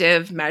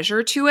objective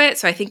measure to it.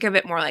 So I think of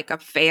it more like a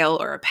fail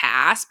or a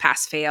pass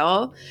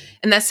fail.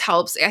 And this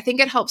helps. I think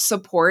it helps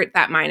support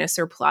that minus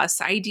or plus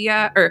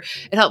idea, or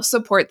it helps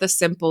support the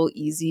simple,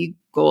 easy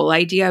goal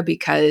idea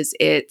because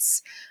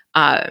it's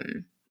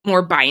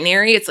more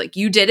binary. It's like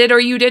you did it or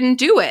you didn't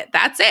do it.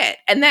 That's it.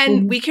 And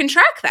then we can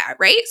track that,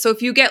 right? So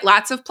if you get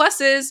lots of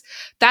pluses,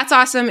 that's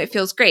awesome. It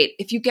feels great.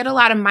 If you get a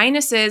lot of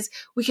minuses,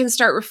 we can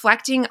start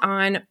reflecting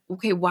on,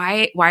 okay,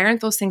 why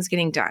aren't those things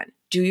getting done?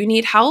 Do you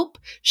need help?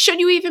 Should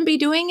you even be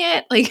doing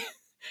it? Like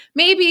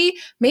maybe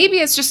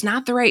it's just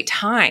not the right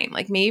time.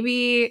 Like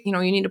maybe, you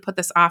need to put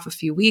this off a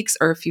few weeks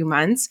or a few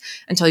months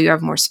until you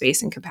have more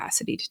space and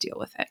capacity to deal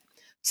with it.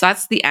 So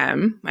that's the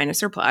M,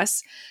 minus or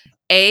plus.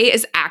 A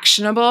is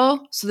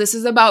actionable. So this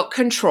is about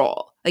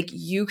control. Like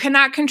you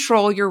cannot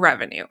control your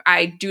revenue.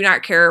 I do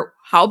not care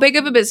how big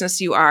of a business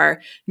you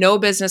are. No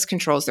business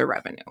controls their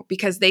revenue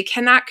because they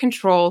cannot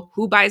control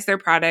who buys their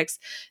products.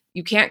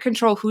 You can't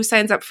control who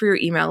signs up for your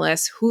email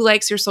list, who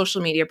likes your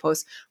social media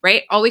posts,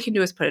 right? All we can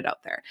do is put it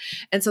out there.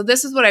 And so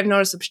this is what I've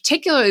noticed,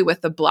 particularly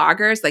with the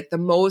bloggers, like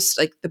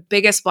the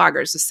biggest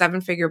bloggers, the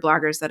 7-figure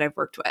bloggers that I've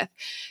worked with.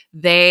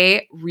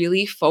 They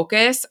really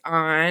focus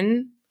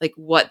on like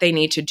what they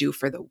need to do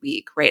for the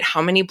week, right?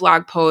 How many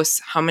blog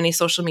posts, how many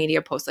social media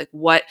posts, like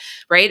what,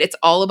 right? It's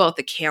all about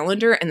the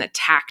calendar and the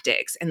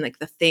tactics and like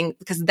the thing,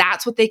 because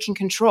that's what they can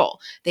control.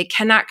 They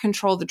cannot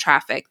control the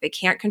traffic. They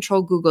can't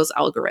control Google's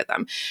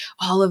algorithm,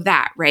 all of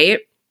that, right?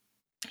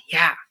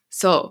 Yeah.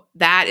 So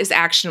that is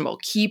actionable.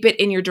 Keep it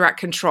in your direct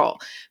control.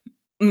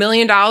 $1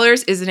 million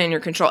isn't in your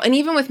control. And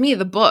even with me,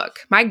 the book,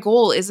 my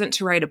goal isn't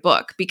to write a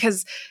book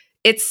because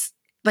it's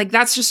like,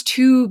 that's just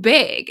too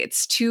big.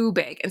 It's too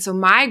big. And so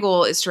my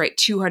goal is to write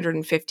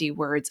 250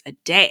 words a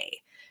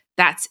day.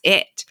 That's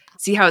it.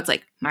 See how it's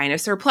like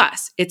minus or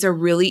plus. It's a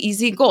really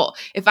easy goal.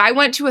 If I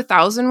went to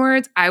 1,000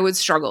 words, I would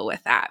struggle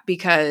with that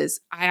because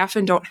I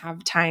often don't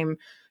have time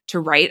to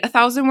write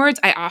 1,000 words.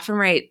 I often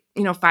write,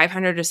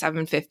 500 to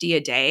 750 a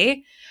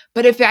day.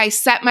 But if I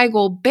set my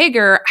goal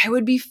bigger, I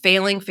would be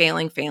failing,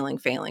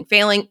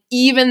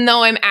 even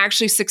though I'm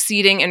actually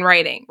succeeding in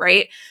writing,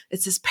 right?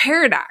 It's this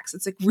paradox.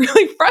 It's like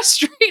really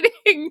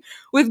frustrating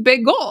with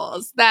big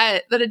goals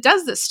that it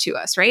does this to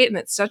us, right? And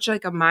it's such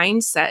like a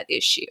mindset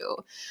issue.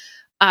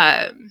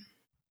 And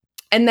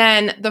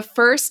then the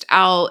first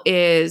L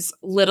is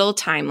little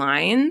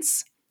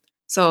timelines.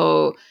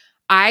 So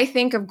I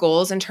think of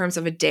goals in terms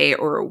of a day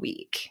or a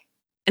week.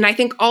 And I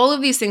think all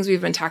of these things we've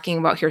been talking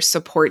about here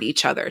support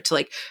each other to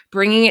like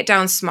bringing it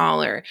down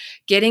smaller,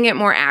 getting it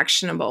more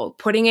actionable,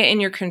 putting it in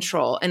your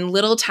control and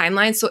little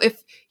timelines. So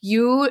if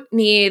you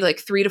need like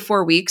 3 to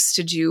 4 weeks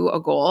to do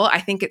a goal,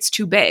 I think it's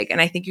too big. And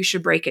I think you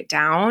should break it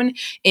down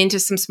into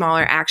some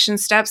smaller action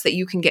steps that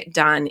you can get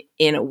done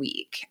in a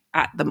week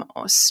at the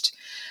most.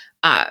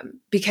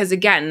 Because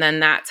again,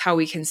 then that's how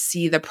we can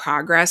see the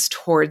progress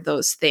toward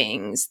those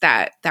things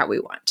that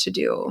we want to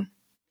do.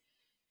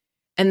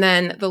 And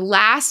then the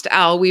last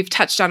L we've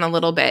touched on a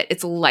little bit,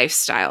 it's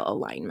lifestyle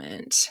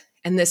alignment.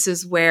 And this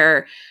is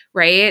where,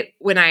 right,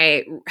 when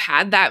I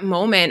had that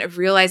moment of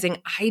realizing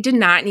I did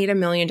not need $1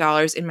 million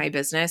in my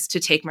business to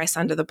take my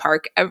son to the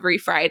park every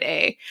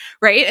Friday,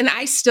 right? And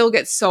I still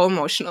get so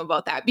emotional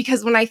about that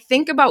because when I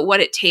think about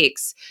what it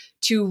takes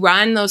to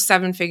run those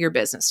 7-figure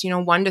business,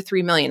 1 to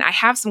 3 million, I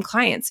have some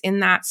clients in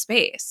that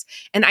space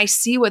and I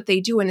see what they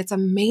do and it's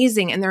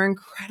amazing and they're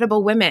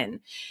incredible women.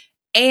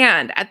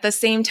 And at the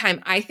same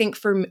time,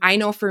 I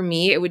know for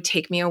me, it would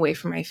take me away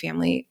from my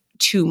family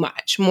too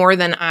much, more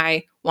than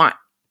I want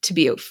to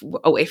be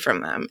away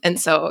from them. And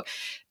so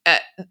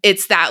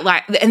it's that,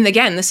 and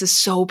again, this is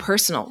so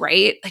personal,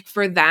 right? Like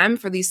for them,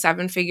 for these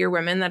 7-figure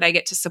women that I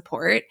get to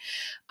support,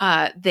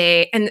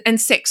 they,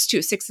 and 6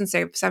 and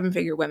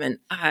 7-figure women,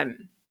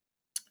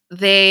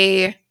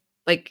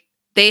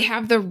 they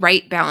have the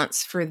right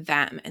balance for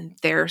them and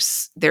their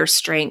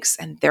strengths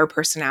and their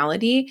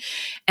personality.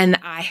 And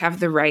I have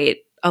the right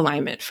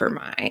alignment for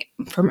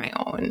my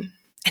own,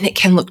 and it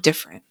can look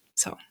different.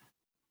 So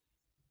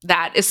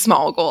that is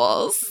small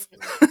goals.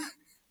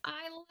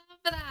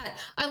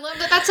 I love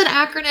that that's an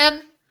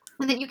acronym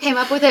and that you came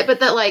up with it, but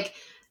that like,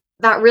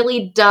 that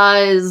really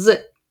does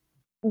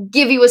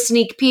give you a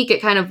sneak peek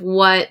at kind of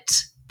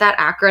what that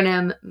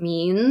acronym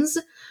means.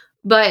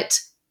 But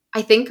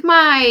I think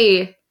I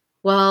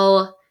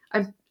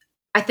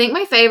think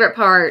my favorite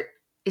part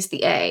is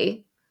the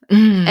A.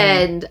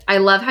 And I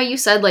love how you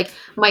said, like,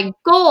 my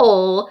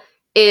goal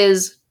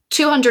is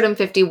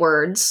 250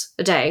 words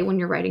a day when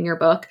you're writing your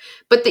book,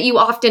 but that you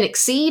often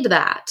exceed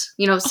that.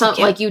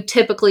 Like you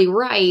typically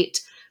write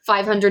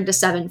 500 to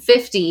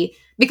 750,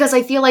 because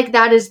I feel like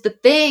that is the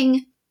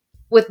thing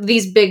with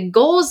these big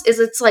goals is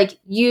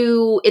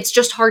it's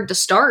just hard to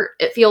start.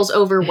 It feels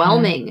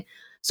overwhelming. Mm-hmm.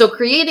 So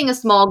creating a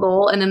small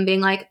goal and then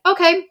being like,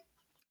 okay,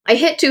 I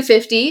hit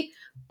 250,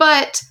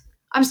 but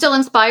I'm still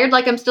inspired.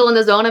 Like I'm still in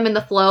the zone. I'm in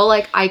the flow.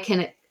 Like I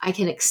can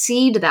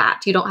exceed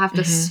that. You don't have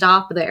to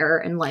stop there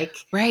and like,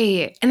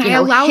 right. And I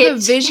allow the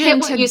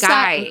vision to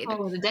guide.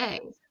 Call it a day.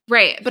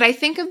 Right. But I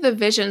think of the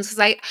visions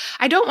because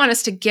I don't want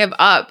us to give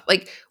up.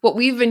 Like what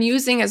we've been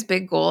using as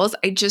big goals,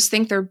 I just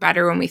think they're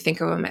better when we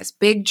think of them as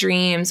big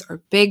dreams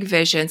or big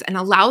visions and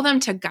allow them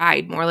to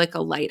guide more like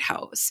a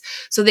lighthouse.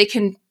 So they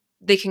can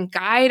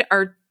guide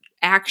our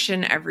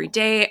action every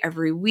day,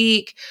 every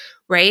week,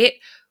 right?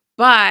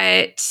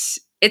 But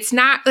it's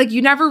not like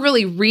you never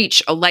really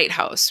reach a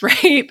lighthouse,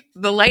 right?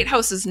 The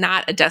lighthouse is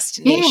not a Yeah.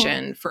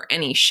 destination for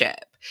any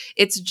ship.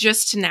 It's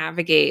just to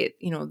navigate,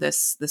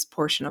 this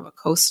portion of a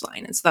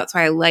coastline. And so that's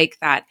why I like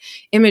that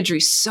imagery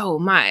so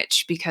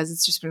much because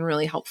it's just been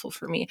really helpful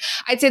for me.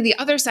 I'd say the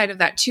other side of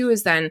that too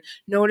is then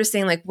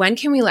noticing like when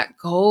can we let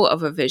go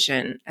of a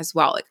vision as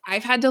well? Like I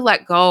had to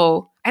let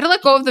go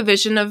of the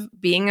vision of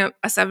being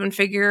a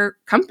seven-figure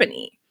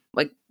company.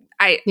 Like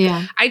I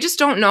Yeah. I just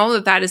don't know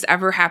that that is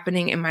ever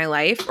happening in my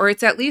life, or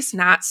it's at least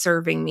not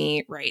serving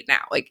me right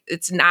now. Like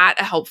it's not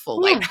a helpful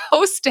Yeah.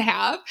 lighthouse to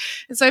have.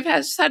 And so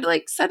just had to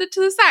like set it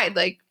to the side.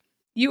 Like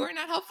you are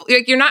not helpful.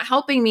 Like you're not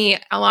helping me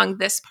along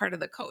this part of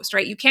the coast,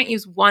 right? You can't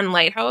use one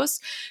lighthouse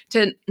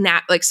to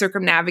like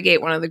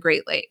circumnavigate one of the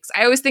Great Lakes.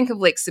 I always think of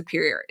Lake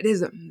Superior. It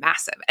is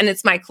massive, and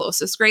it's my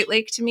closest Great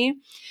Lake to me.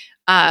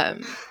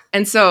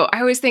 And so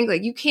I always think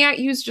like you can't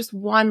use just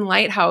one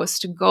lighthouse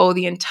to go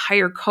the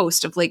entire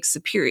coast of Lake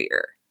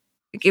Superior.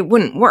 Like it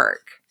wouldn't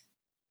work.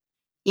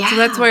 So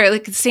that's Yeah. where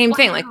like the same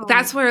thing. Like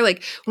that's Wow. where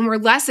like when we're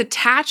less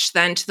attached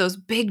then to those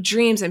big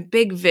dreams and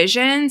big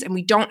visions and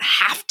we don't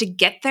have to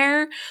get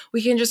there,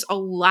 we can just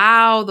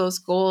allow those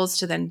goals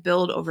to then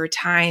build over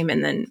time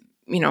and then,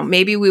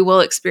 maybe we will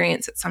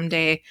experience it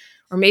someday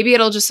or maybe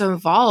it'll just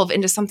evolve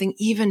into something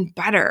even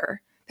better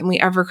than we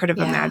ever could have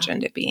Yeah.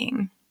 imagined it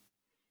being.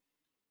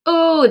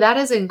 Oh, that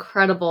is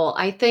incredible.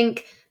 I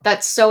think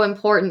that's so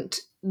important.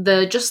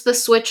 The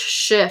switch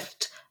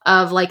shift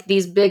of like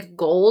these big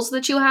goals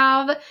that you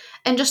have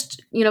and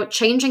just,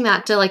 changing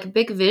that to like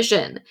big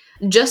vision.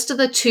 Just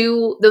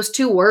those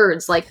two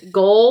words, like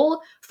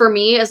goal for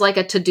me is like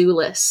a to-do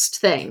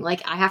list thing.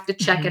 Like I have to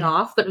check it Mhm.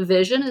 off, but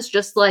vision is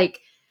just like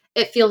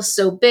it feels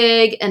so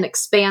big and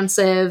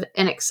expansive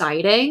and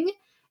exciting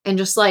and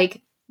just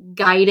like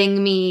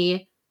guiding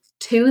me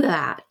to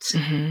that.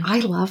 Mhm. I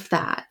love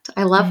that.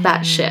 I love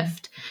that Mm.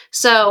 shift.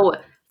 So,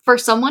 for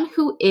someone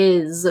who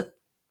is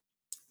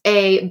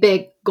a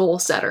big goal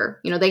setter,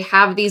 they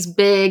have these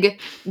big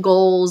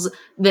goals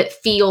that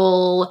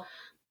feel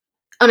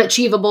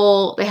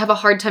unachievable, they have a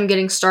hard time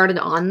getting started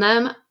on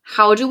them.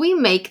 How do we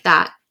make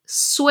that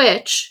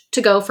switch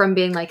to go from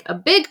being like a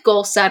big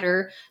goal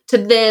setter to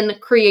then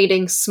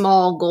creating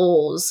small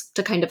goals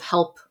to kind of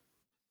help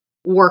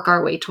work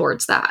our way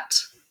towards that?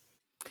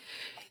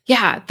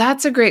 Yeah,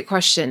 that's a great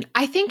question.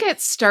 I think it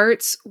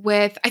starts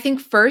with, I think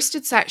first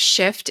it's that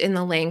shift in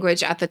the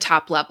language at the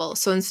top level.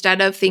 So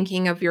instead of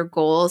thinking of your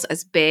goals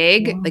as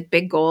big, Yeah. like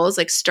big goals,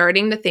 like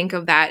starting to think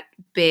of that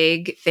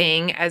big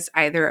thing as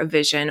either a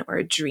vision or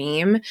a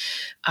dream,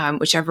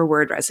 whichever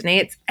word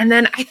resonates. And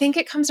then I think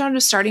it comes down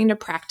to starting to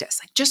practice,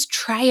 like just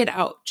try it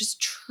out.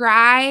 Just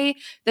try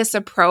this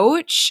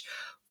approach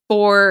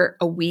for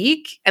a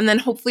week and then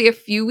hopefully a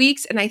few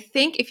weeks. And I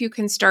think if you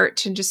can start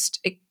to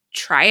just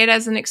try it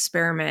as an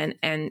experiment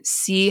and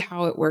see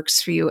how it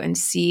works for you and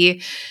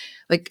see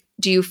like,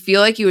 do you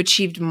feel like you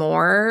achieved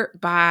more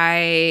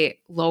by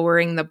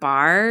lowering the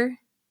bar?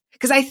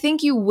 Because I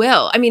think you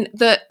will. I mean,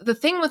 the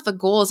thing with the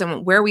goals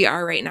and where we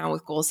are right now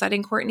with goal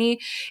setting,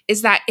 Courtney,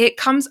 is that it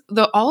comes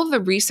all of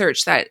the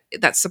research that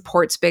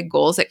supports big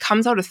goals. It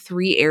comes out of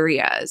three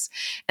areas,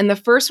 and the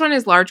first one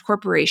is large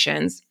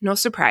corporations. No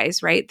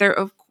surprise, right? They're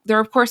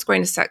of course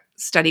going to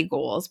study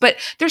goals, but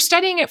they're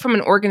studying it from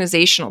an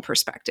organizational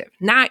perspective,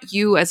 not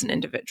you as an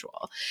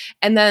individual.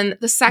 And then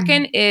the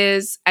second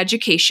is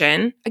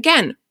education.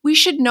 Again, we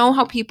should know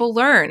how people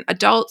learn,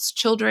 adults,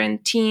 children,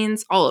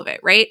 teens, all of it,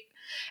 right?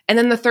 And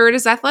then the third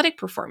is athletic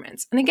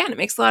performance. And again, it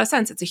makes a lot of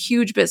sense. It's a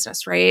huge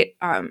business, right?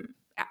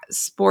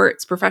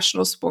 Sports,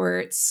 professional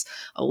sports,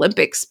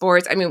 Olympic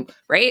sports. I mean,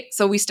 right?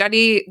 So we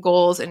study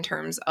goals in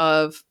terms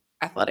of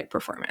athletic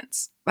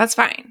performance. That's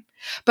fine.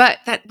 But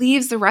that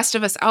leaves the rest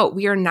of us out.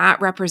 We are not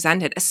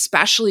represented,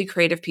 especially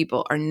creative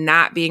people are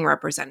not being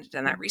represented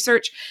in that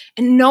research,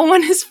 and no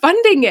one is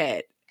funding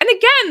it. And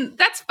again,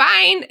 that's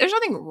fine. There's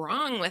nothing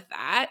wrong with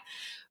that.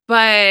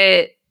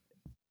 But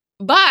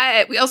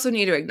we also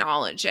need to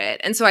acknowledge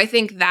it. And so I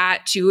think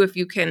that too, if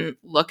you can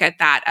look at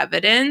that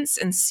evidence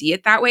and see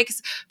it that way,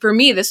 because for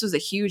me, this was a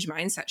huge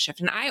mindset shift.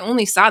 And I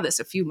only saw this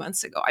a few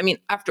months ago. I mean,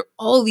 after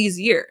all these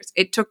years,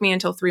 it took me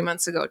until 3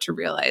 months ago to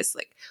realize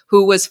like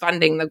who was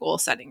funding the goal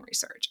setting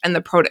research and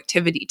the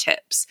productivity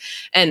tips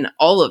and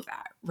all of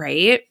that,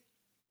 right?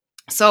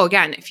 So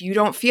again, if you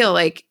don't feel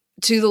like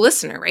to the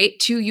listener, right?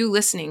 To you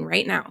listening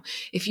right now,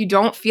 if you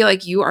don't feel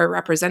like you are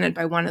represented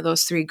by one of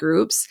those three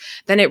groups,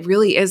 then it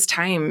really is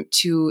time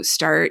to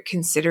start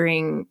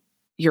considering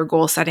your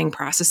goal setting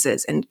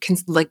processes and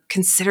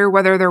consider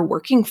whether they're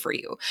working for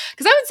you.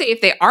 Because I would say if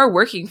they are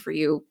working for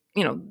you,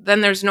 then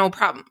there's no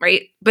problem,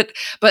 right? But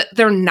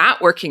they're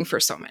not working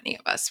for so many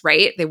of us,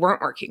 right? They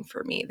weren't working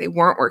for me. They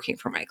weren't working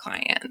for my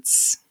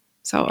clients.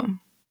 So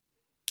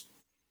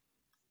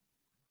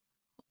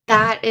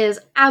That is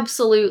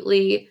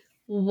absolutely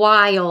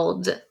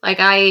wild. Like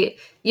I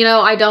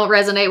don't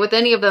resonate with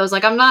any of those.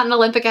 Like I'm not an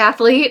Olympic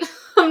athlete.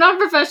 I'm not a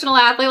professional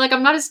athlete. Like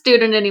I'm not a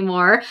student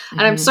anymore.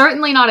 And I'm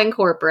certainly not in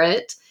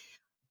corporate.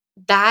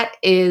 That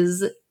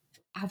is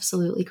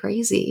absolutely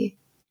crazy.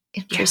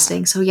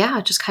 Interesting. Yeah. So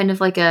yeah, just kind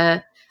of like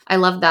I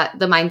love that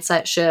the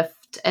mindset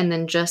shift and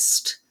then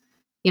just,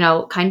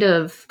 kind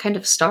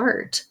of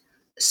start.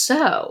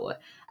 So,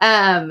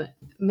 um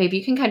maybe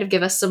you can kind of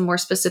give us some more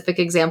specific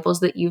examples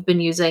that you've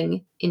been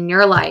using in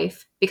your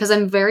life because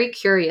I'm very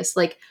curious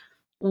like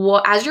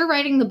what as you're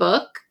writing the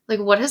book, like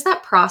what has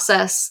that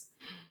process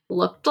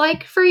looked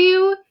like for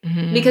you?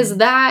 Because Mhm.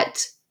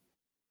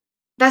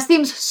 that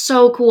seems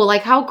so cool.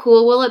 Like how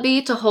cool will it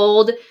be to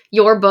hold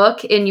your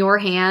book in your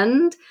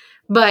hand?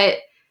 But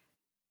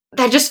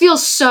that just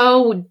feels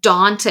so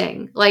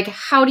daunting. Like,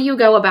 how do you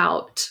go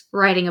about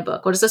writing a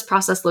book? What does this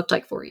process look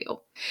like for you?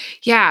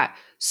 Yeah.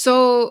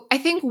 So I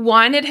think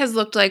one, it has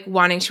looked like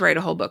wanting to write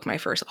a whole book my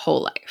first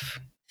whole life,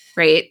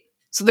 right?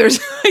 So there's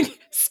like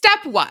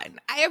step one.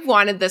 I have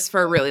wanted this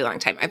for a really long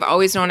time. I've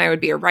always known I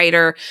would be a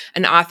writer,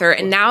 an author.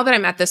 And now that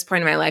I'm at this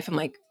point in my life, I'm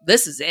like,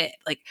 this is it.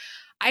 Like,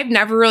 I've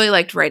never really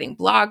liked writing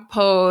blog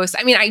posts.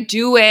 I mean, I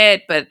do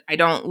it, but I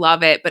don't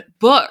love it. But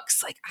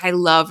books, like, I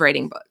love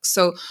writing books.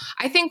 So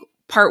I think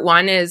part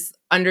one is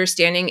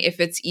understanding if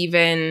it's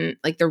even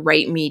like the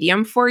right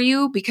medium for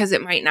you because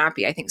it might not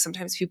be. I think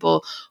sometimes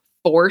people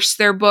force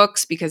their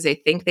books because they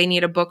think they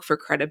need a book for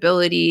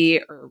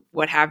credibility or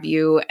what have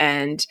you.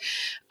 And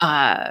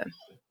uh,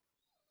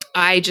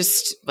 I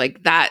just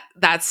like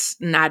that's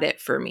not it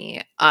for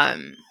me.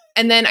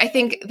 And then I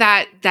think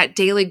that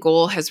daily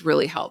goal has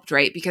really helped,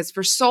 right? Because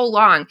for so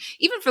long,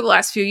 even for the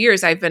last few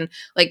years, I've been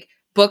like,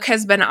 book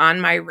has been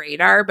on my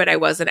radar, but I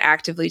wasn't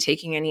actively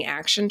taking any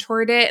action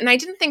toward it. And I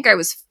didn't think I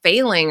was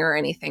failing or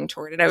anything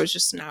toward it. I was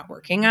just not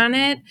working on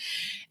it.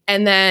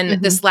 And then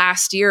Mm-hmm. this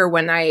last year,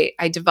 when I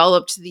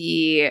developed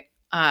the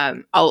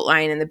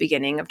outline in the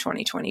beginning of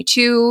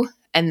 2022,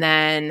 and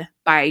then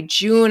by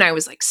June, I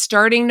was like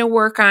starting to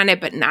work on it,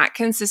 but not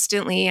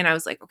consistently. And I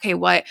was like, okay,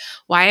 why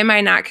am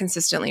I not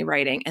consistently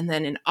writing? And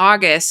then in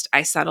August,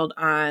 I settled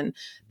on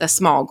the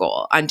small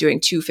goal on doing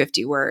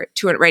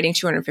writing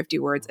 250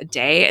 words a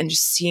day and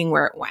just seeing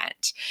where it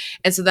went.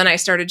 And so then I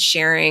started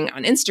sharing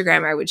on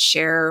Instagram. I would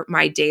share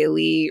my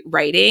daily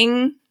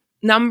writing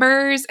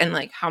numbers and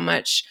like how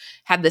much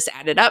had this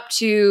added up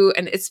to,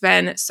 and it's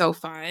been so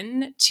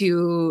fun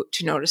to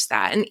notice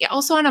that, and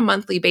also on a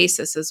monthly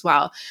basis as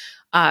well.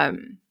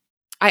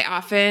 I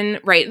often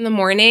write in the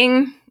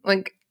morning.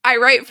 Like I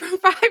write from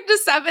 5 to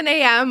 7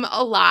 a.m.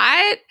 a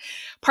lot,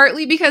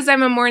 partly because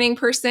I'm a morning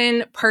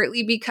person,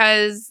 partly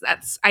because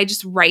I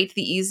just write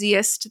the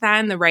easiest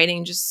then. The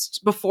writing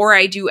just before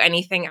I do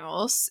anything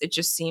else, it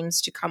just seems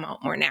to come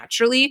out more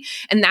naturally.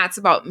 And that's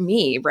about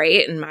me,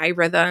 right? And my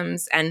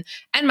rhythms and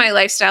my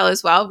lifestyle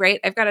as well, right?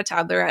 I've got a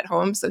toddler at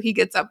home, so he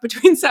gets up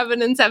between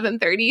 7 and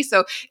 7:30.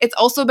 So it's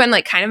also been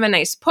like kind of a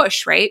nice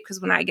push, right? Because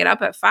when I get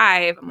up at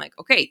 5, I'm like,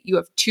 okay, you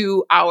have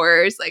 2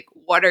 hours. Like,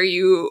 what are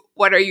you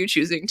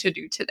choosing to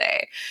do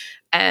today?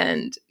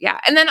 And yeah.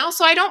 And then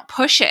also I don't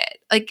push it.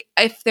 Like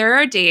if there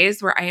are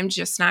days where I am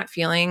just not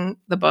feeling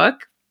the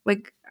book,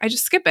 like I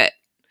just skip it.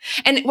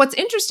 And what's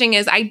interesting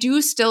is I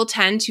do still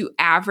tend to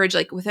average,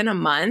 like within a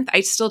month, I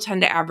still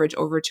tend to average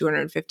over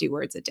 250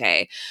 words a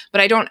day,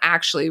 but I don't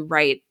actually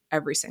write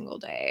every single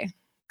day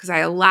because I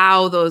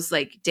allow those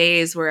like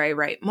days where I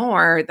write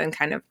more than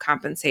kind of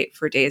compensate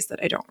for days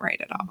that I don't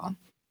write at all.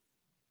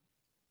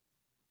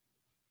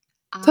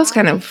 So that's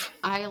kind I of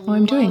I how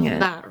I'm doing love it.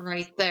 that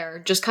right there.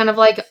 Just kind of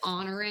like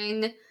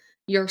honoring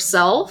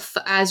yourself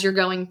as you're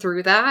going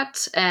through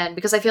that. And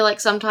because I feel like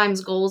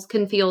sometimes goals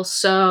can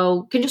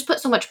just put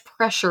so much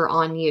pressure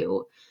on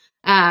you.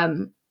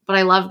 But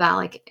I love that.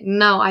 Like,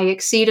 no, I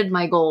exceeded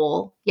my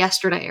goal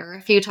yesterday or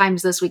a few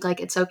times this week. Like,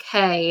 it's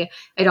okay.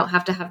 I don't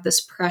have to have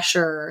this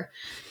pressure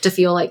to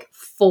feel like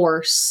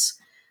force.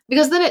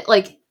 Because then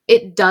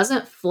it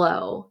doesn't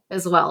flow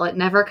as well. It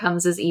never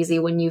comes as easy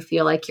when you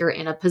feel like you're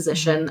in a Mhm.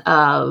 position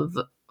of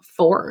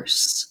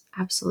force.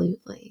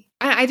 Absolutely.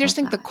 I just Love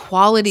think the that.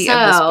 quality of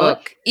this So,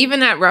 book,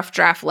 even at rough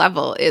draft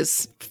level,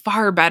 is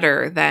far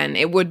better than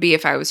it would be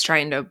if I was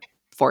trying to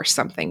force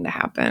something to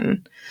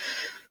happen.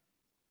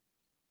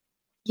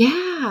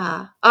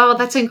 yeah. Oh,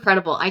 that's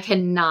incredible. I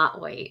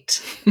cannot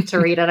wait to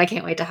read it. I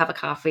can't wait to have a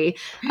coffee.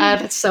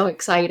 That's so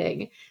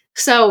exciting.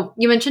 So,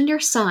 you mentioned your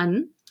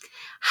son.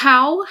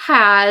 How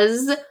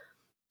has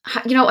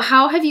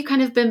how have you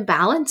kind of been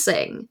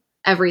balancing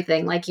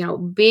everything? Like,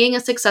 being a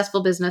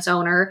successful business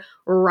owner,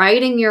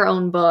 writing your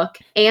own book,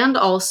 and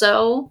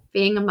also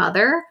being a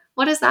mother.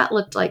 What has that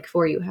looked like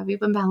for you? Have you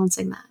been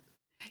balancing that?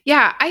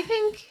 Yeah, I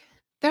think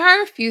there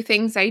are a few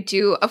things I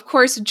do. Of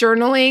course,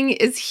 journaling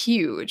is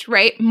huge,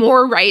 right?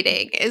 More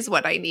writing is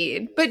what I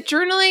need. But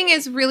journaling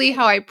is really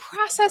how I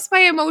process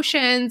my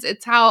emotions.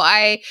 It's how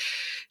I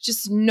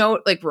just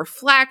note, like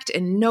reflect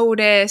and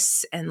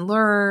notice and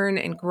learn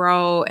and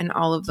grow and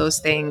all of those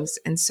things.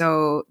 And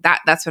so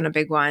that's been a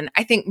big one.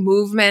 I think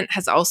movement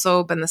has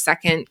also been the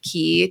second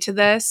key to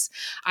this.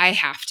 I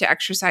have to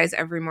exercise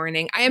every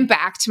morning. I am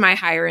back to my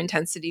higher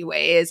intensity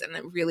ways and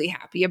I'm really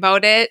happy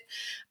about it.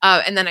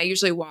 And then I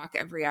usually walk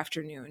every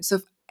afternoon. So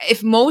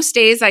if most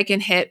days I can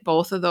hit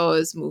both of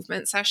those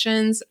movement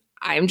sessions,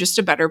 I'm just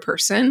a better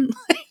person.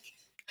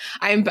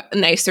 I'm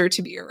nicer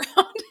to be around,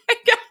 I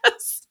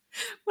guess,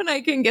 when I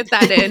can get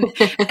that in.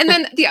 And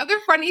then the other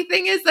funny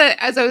thing is that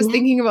as I was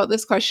thinking about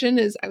this question,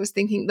 is I was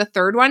thinking the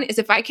third one is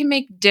if I can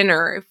make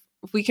dinner,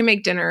 if we can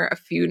make dinner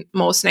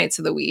most nights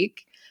of the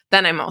week,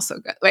 then I'm also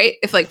good, right?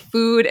 If like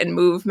food and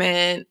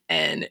movement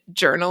and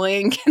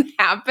journaling can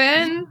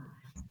happen.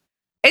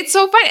 It's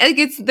so fun.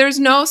 Like there's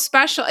no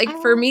special,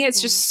 like for me,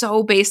 it's just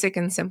so basic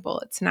and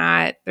simple.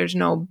 There's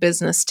no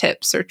business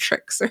tips or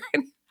tricks or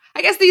anything.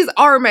 I guess these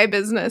are my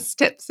business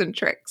tips and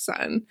tricks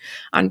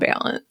on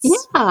balance.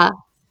 Yeah.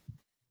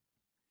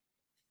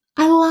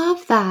 I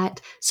love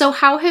that. So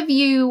how have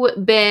you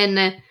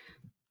been,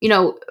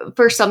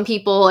 for some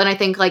people, and I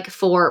think like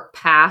for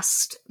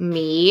past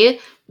me,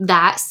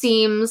 that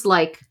seems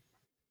like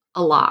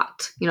a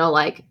lot,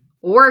 like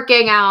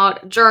working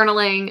out,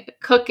 journaling,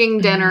 cooking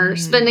dinner,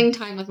 spending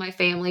time with my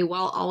family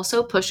while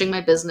also pushing my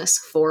business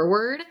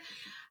forward.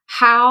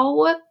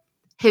 How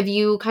have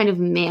you kind of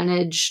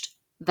managed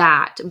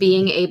that,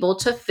 being able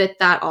to fit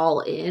that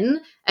all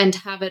in and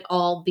have it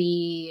all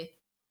be,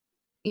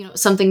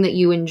 something that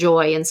you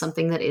enjoy and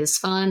something that is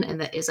fun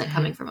and that isn't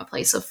coming from a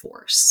place of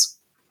force?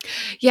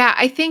 Yeah,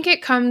 I think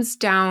it comes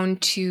down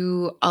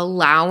to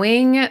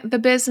allowing the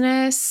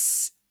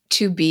business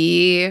to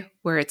be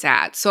where it's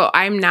at. So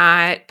I'm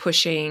not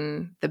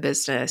pushing the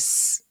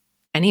business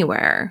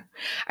anywhere.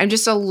 I'm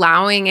just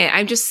allowing it.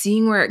 I'm just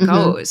seeing where it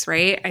goes,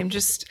 right?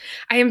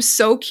 I am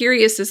so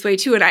curious this way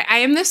too. And I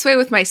am this way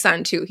with my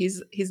son too.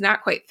 He's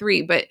not quite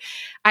 3, but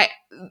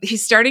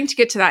he's starting to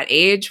get to that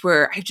age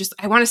where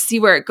I want to see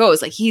where it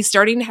goes. Like he's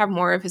starting to have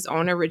more of his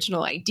own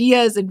original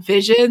ideas and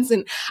visions,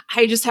 and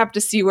I just have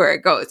to see where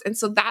it goes. And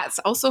so that's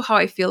also how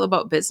I feel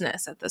about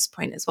business at this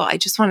point as well. I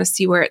just want to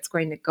see where it's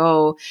going to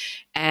go.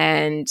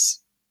 And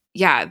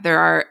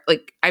yeah,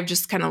 I've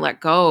just kind of let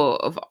go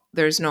of,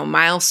 there's no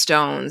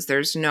milestones,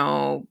 there's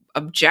no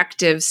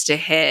objectives to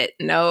hit,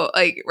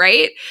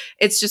 right?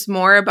 It's just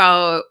more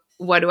about,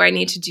 what do I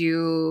need to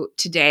do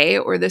today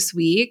or this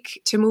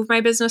week to move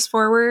my business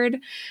forward?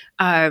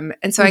 And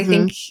so I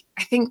think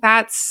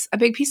that's a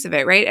big piece of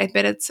it, right? I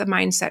bet it's a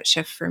mindset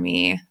shift for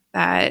me,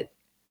 that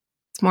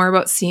it's more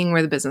about seeing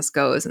where the business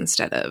goes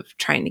instead of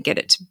trying to get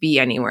it to be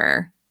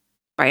anywhere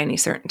by any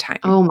certain time.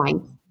 Oh my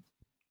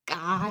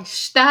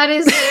gosh,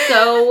 that's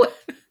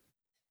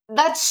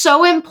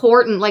so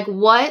important. Like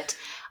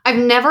I've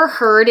never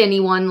heard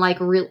anyone like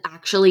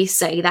actually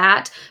say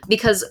that,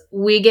 because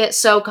we get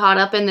so caught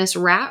up in this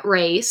rat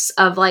race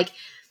of like,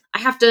 I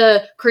have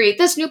to create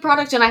this new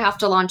product and I have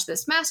to launch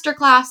this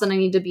masterclass and I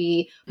need to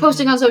be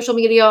posting on social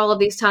media all of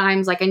these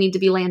times. Like I need to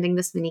be landing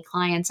this many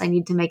clients. I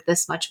need to make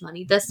this much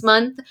money this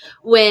month.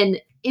 When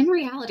in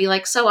reality,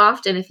 like so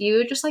often, if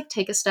you just like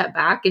take a step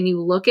back and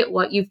you look at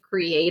what you've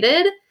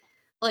created,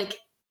 like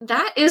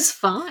that is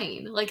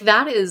fine. Like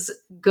that is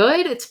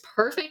good. It's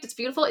perfect. It's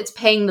beautiful. It's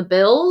paying the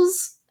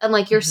bills. And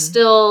like you're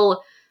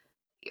still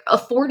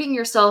affording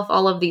yourself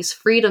all of these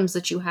freedoms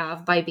that you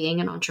have by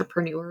being an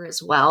entrepreneur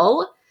as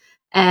well.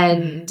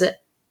 And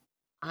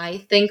I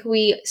think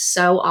we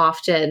so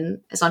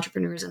often as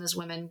entrepreneurs and as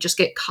women just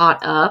get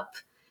caught up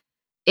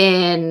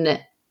in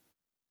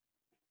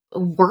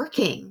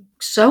working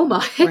so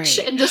much, right,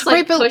 and just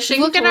like pushing.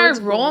 Look at our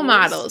role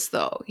models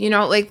though,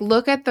 like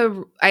look at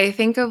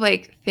think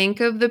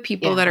of the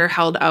people that are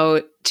held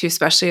out to,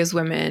 especially as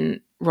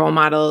women, role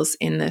models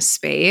in this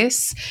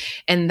space.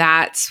 And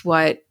that's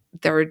what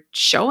they're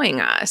showing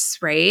us.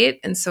 Right.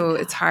 And so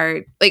it's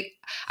hard. Like,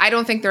 I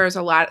don't think there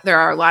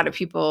are a lot of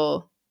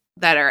people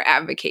that are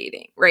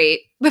advocating, right?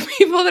 The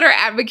people that are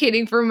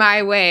advocating for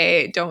my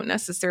way don't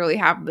necessarily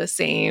have the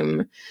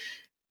same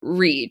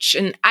reach.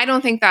 And I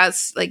don't think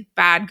that's like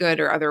bad, good,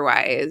 or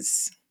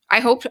otherwise. I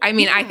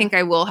think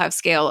I will have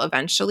scale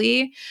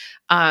eventually.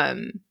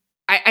 I'm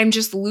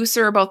just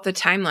looser about the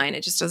timeline.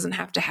 It just doesn't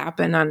have to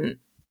happen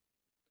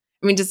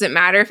does it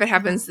matter if it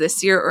happens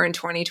this year or in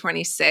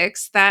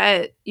 2026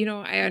 that,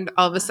 I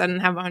all of a sudden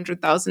have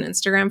 100,000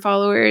 Instagram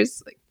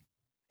followers? Like,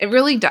 it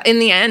really in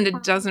the end,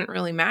 it doesn't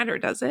really matter,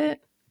 does it?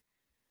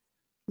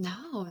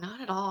 No, not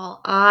at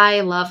all.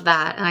 I love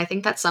that. And I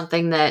think that's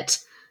something that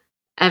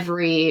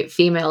every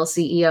female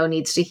CEO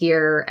needs to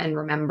hear and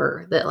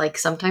remember, that like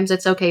sometimes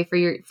it's okay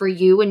for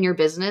you and your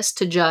business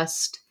to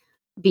just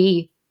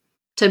be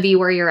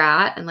where you're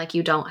at, and like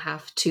you don't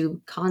have to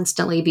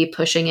constantly be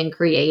pushing and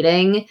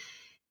creating.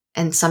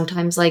 And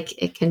sometimes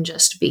like it can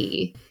just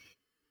be,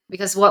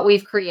 because what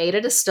we've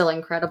created is still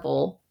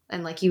incredible,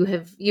 and like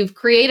you've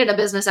created a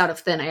business out of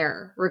thin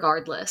air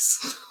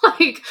regardless.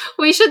 Like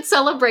we should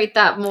celebrate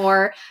that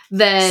more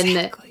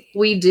than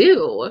we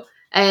do,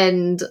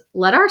 and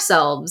let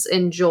ourselves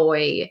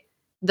enjoy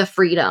the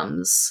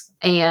freedoms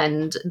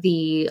and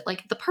the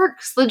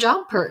perks, the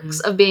job perks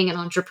of being an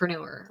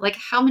entrepreneur. Like,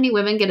 how many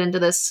women get into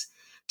this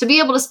to be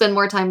able to spend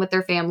more time with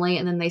their family,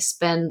 and then they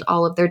spend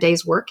all of their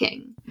days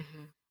working.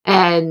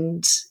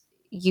 And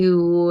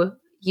you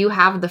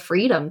have the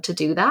freedom to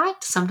do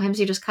that. Sometimes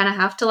you just kind of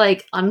have to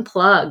like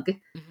unplug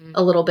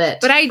a little bit.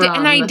 But I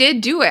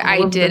did do it.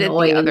 I did it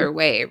the other noise.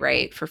 way,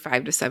 right? For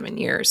 5 to 7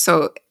 years.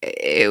 So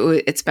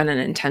it's been an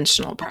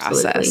intentional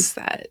process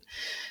that,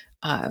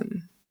 I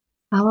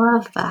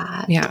love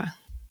that. Yeah.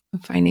 I'm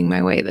finding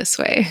my way this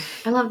way.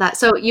 I love that.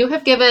 So you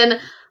have given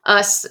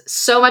us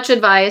so much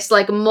advice,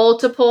 like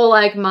multiple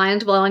like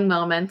mind-blowing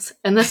moments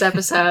in this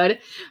episode.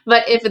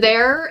 But if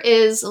there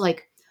is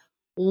like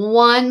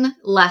one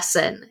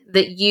lesson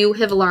that you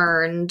have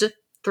learned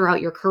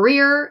throughout your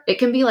career, it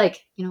can be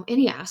like,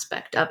 any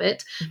aspect of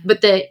it,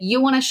 but that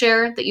you want to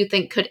share that you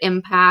think could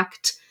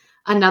impact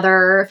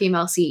another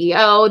female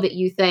CEO, that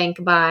you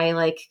think by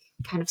like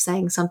kind of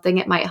saying something,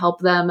 it might help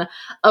them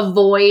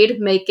avoid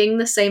making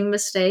the same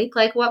mistake.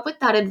 Like, what would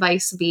that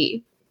advice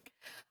be?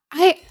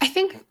 I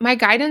think my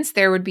guidance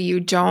there would be, you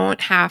don't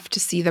have to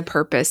see the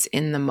purpose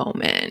in the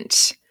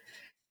moment.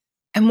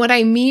 And what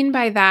I mean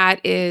by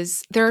that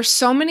is, there are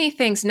so many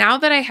things now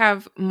that I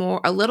have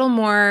a little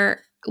more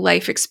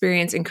life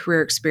experience and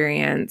career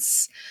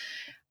experience.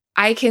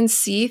 I can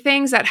see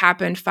things that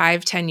happened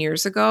 5-10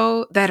 years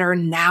ago that are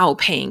now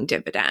paying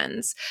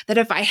dividends. That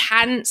if I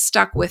hadn't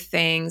stuck with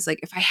things, like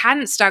if I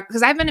hadn't stuck,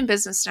 because I've been in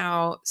business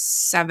now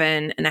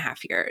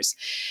 7.5 years.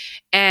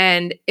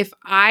 And if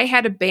I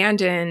had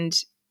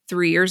abandoned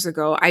 3 years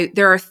ago,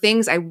 there are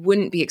things I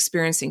wouldn't be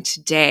experiencing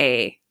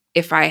today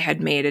if I had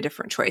made a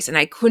different choice. And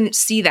I couldn't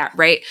see that,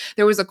 right?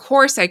 There was a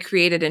course I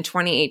created in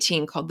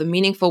 2018 called the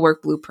Meaningful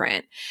Work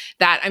Blueprint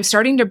that I'm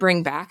starting to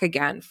bring back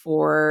again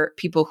for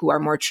people who are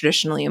more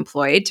traditionally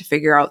employed to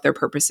figure out their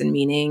purpose and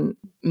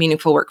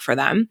meaningful work for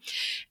them.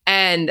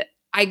 And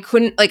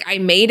I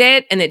made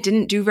it and it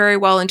didn't do very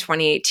well in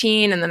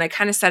 2018. And then I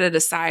kind of set it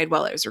aside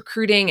while I was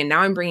recruiting, and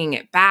now I'm bringing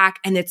it back,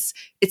 and it's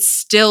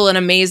still an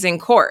amazing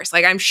course.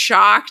 Like, I'm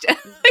shocked at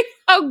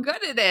how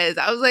good it is.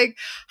 I was like,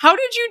 how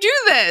did you do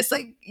this?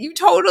 Like, you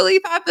totally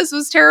thought this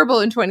was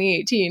terrible in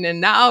 2018. And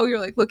now you're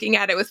like looking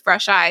at it with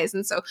fresh eyes.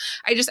 And so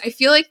I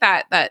feel like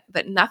that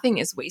nothing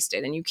is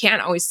wasted, and you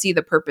can't always see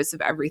the purpose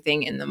of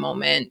everything in the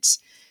moment.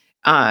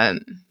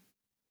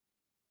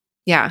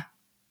 Yeah.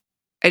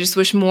 I just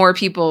wish more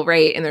people,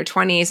 right, in their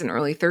 20s and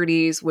early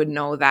 30s would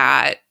know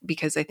that,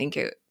 because I think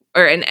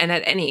and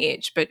at any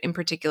age, but in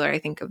particular, I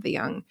think of the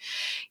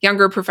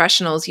younger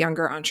professionals,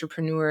 younger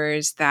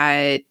entrepreneurs,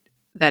 that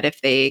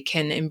if they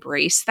can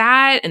embrace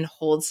that and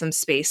hold some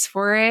space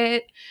for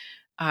it,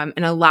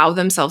 and allow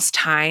themselves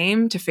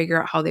time to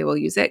figure out how they will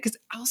use it. Because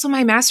also,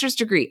 my master's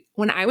degree,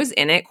 when I was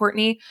in it,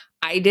 Courtney,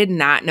 I did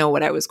not know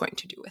what I was going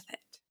to do with it.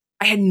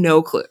 I had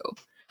no clue.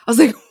 I was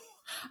like,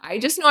 I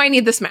just know I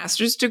need this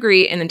master's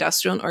degree in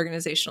industrial and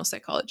organizational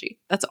psychology.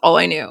 That's all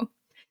I knew.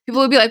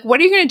 People would be like, what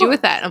are you going to do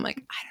with that? I'm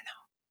like,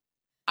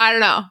 I don't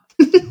know.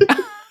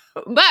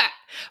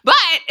 but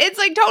it's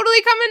like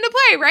totally come into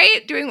play,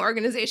 right? Doing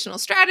organizational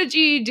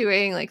strategy,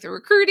 doing like the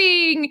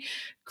recruiting,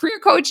 career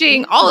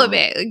coaching, all of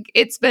it. Like,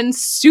 it's been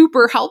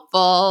super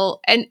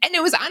helpful. And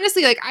it was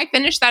honestly like, I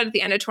finished that at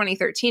the end of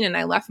 2013 and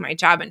I left my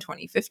job in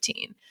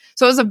 2015.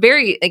 So it was a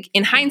very, like,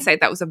 in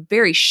hindsight, that was a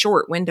very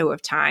short window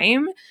of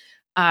time.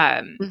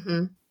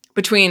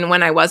 Between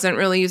when I wasn't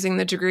really using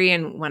the degree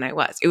and when I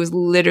was. It was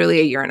literally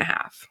 1.5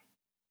 years.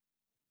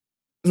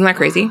 Isn't that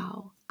crazy?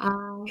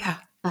 Wow. Yeah.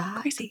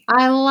 Crazy.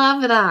 I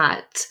love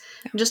that.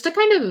 Yeah. Just to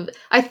kind of,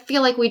 I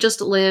feel like we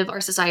just live,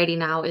 our society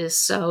now is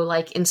so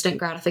like instant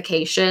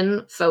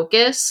gratification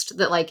focused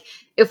that like,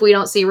 if we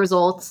don't see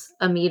results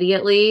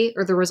immediately,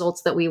 or the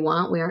results that we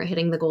want, we aren't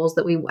hitting the goals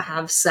that we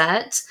have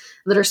set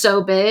that are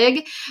so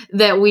big,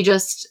 that we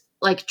just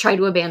like try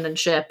to abandon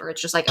ship, or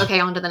it's just like, okay,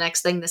 on to the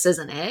next thing. This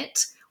isn't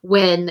it.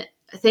 When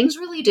things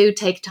really do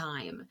take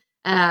time.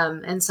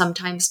 And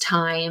sometimes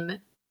time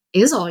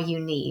is all you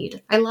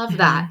need. I love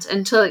that.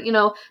 And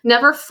to,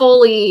 never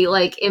fully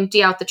like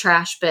empty out the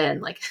trash bin,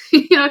 like,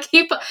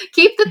 keep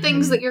the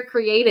things that you're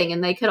creating,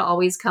 and they could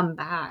always come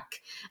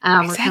back.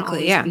 Or can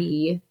always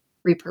be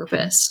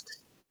repurposed.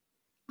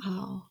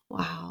 Oh,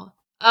 wow.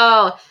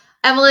 Oh,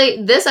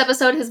 Emily, this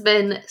episode has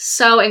been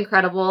so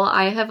incredible.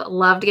 I have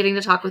loved getting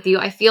to talk with you.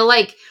 I feel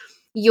like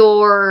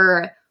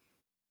your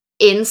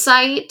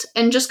insight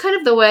and just kind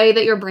of the way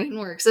that your brain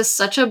works is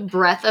such a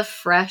breath of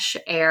fresh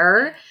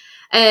air.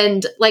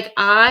 And like,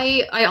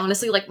 I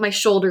honestly, like, my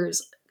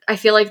shoulders, I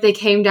feel like they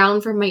came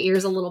down from my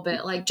ears a little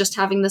bit, like just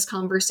having this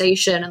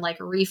conversation and like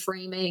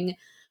reframing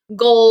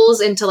goals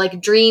into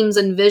like dreams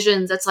and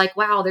visions. It's like,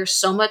 wow, there's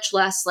so much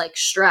less like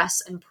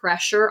stress and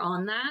pressure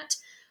on that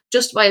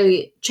just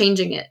by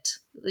changing it,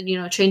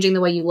 changing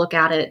the way you look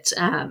at it.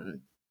 And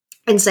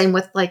same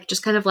with like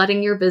just kind of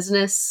letting your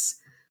business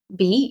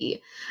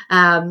be,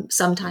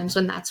 sometimes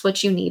when that's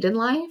what you need in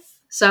life.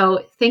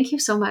 So thank you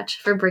so much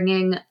for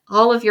bringing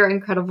all of your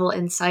incredible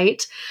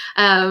insight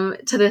to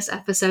this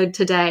episode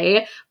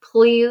today.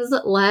 Please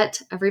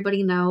let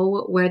everybody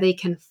know where they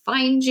can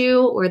find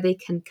you, where they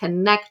can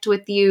connect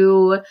with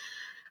you,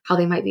 how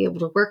they might be able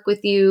to work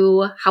with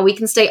you, how we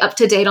can stay up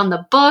to date on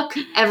the book,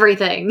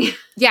 everything.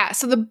 Yeah.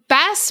 So the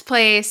best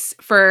place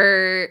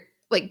for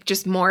like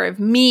just more of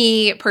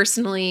me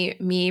personally,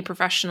 me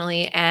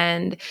professionally,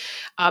 and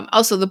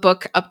also the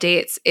book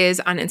updates is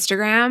on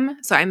Instagram.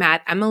 So I'm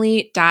at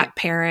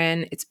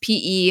emily.perron. It's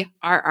Perron.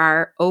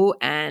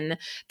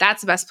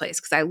 That's the best place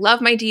because I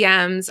love my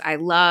DMs. I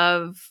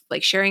love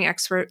like sharing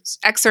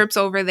excerpts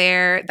over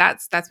there.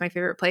 That's my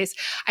favorite place.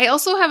 I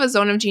also have a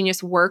Zone of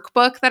Genius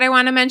workbook that I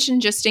want to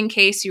mention just in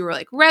case you were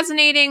like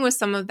resonating with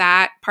some of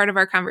that part of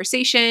our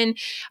conversation.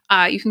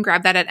 You can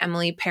grab that at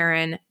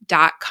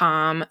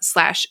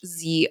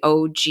emilyperron.com/ZOG.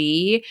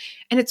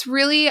 And it's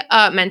really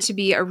meant to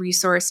be a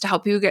resource to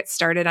help you get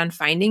started on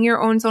finding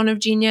your own zone of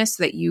genius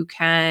so that you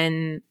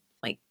can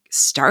like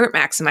start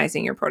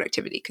maximizing your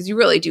productivity. Because you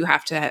really do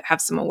have to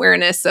have some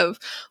awareness of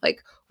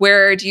like,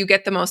 where do you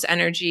get the most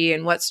energy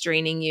and what's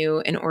draining you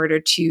in order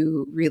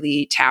to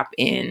really tap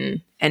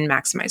in and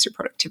maximize your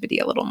productivity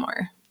a little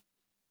more.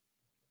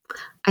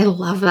 I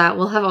love that.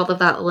 We'll have all of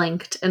that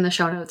linked in the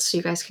show notes so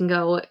you guys can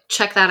go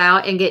check that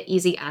out and get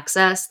easy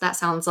access. That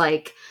sounds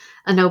like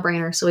a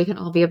no-brainer so we can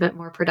all be a bit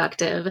more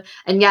productive.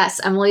 And yes,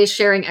 Emily is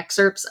sharing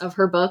excerpts of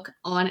her book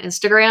on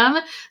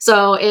Instagram.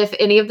 So if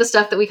any of the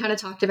stuff that we kind of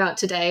talked about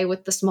today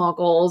with the small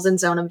goals and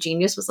Zone of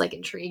Genius was like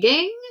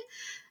intriguing,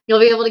 you'll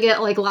be able to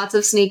get like lots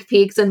of sneak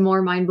peeks and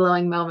more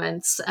mind-blowing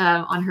moments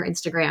on her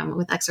Instagram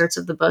with excerpts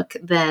of the book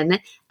then.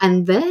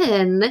 And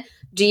then,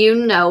 do you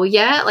know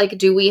yet? Like,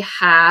 do we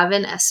have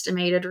an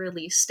estimated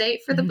release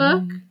date for the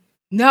book?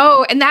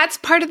 No, and that's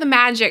part of the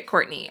magic,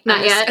 Courtney.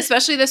 Not yet.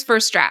 Especially this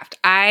first draft.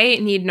 I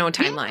need no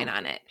timeline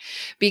on it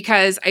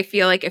because I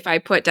feel like if I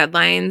put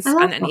deadlines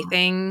on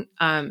anything,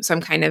 so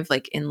I'm kind of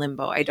like in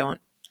limbo. I don't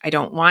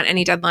want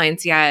any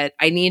deadlines yet.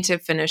 I need to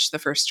finish the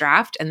first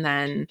draft and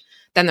then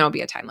there'll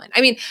be a timeline. I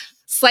mean,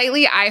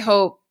 slightly, I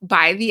hope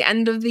by the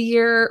end of the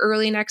year,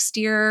 early next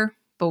year,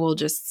 but we'll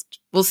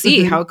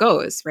see how it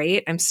goes,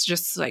 right? I'm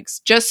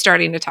just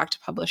starting to talk to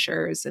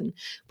publishers and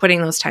putting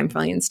those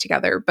timelines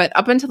together. But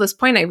up until this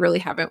point, I really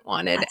haven't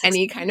wanted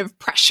any kind of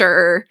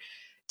pressure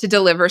to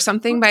deliver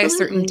something by a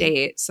certain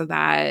date so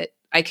that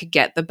I could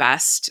get the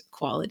best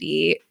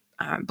quality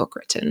book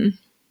written.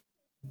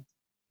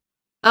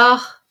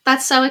 Oh,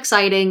 that's so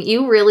exciting.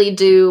 You really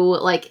do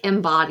like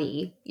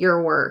embody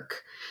your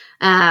work,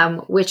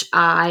 which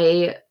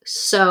I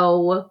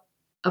so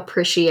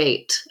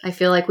appreciate. I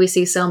feel like we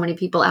see so many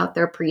people out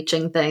there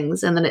preaching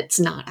things and then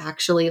it's not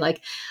actually like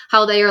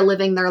how they are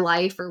living their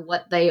life or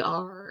what they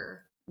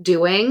are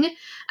doing.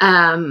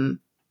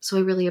 So I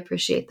really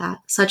appreciate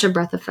that. Such a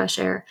breath of fresh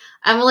air.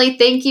 Emily,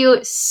 thank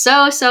you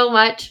so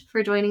much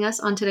for joining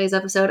us on today's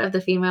episode of the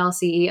Female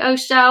CEO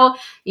Show.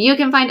 You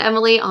can find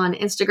Emily on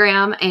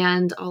Instagram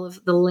and all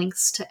of the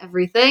links to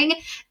everything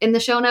in the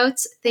show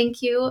notes.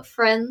 Thank you,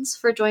 friends,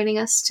 for joining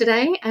us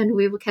today, and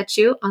we will catch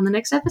you on the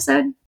next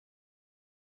episode.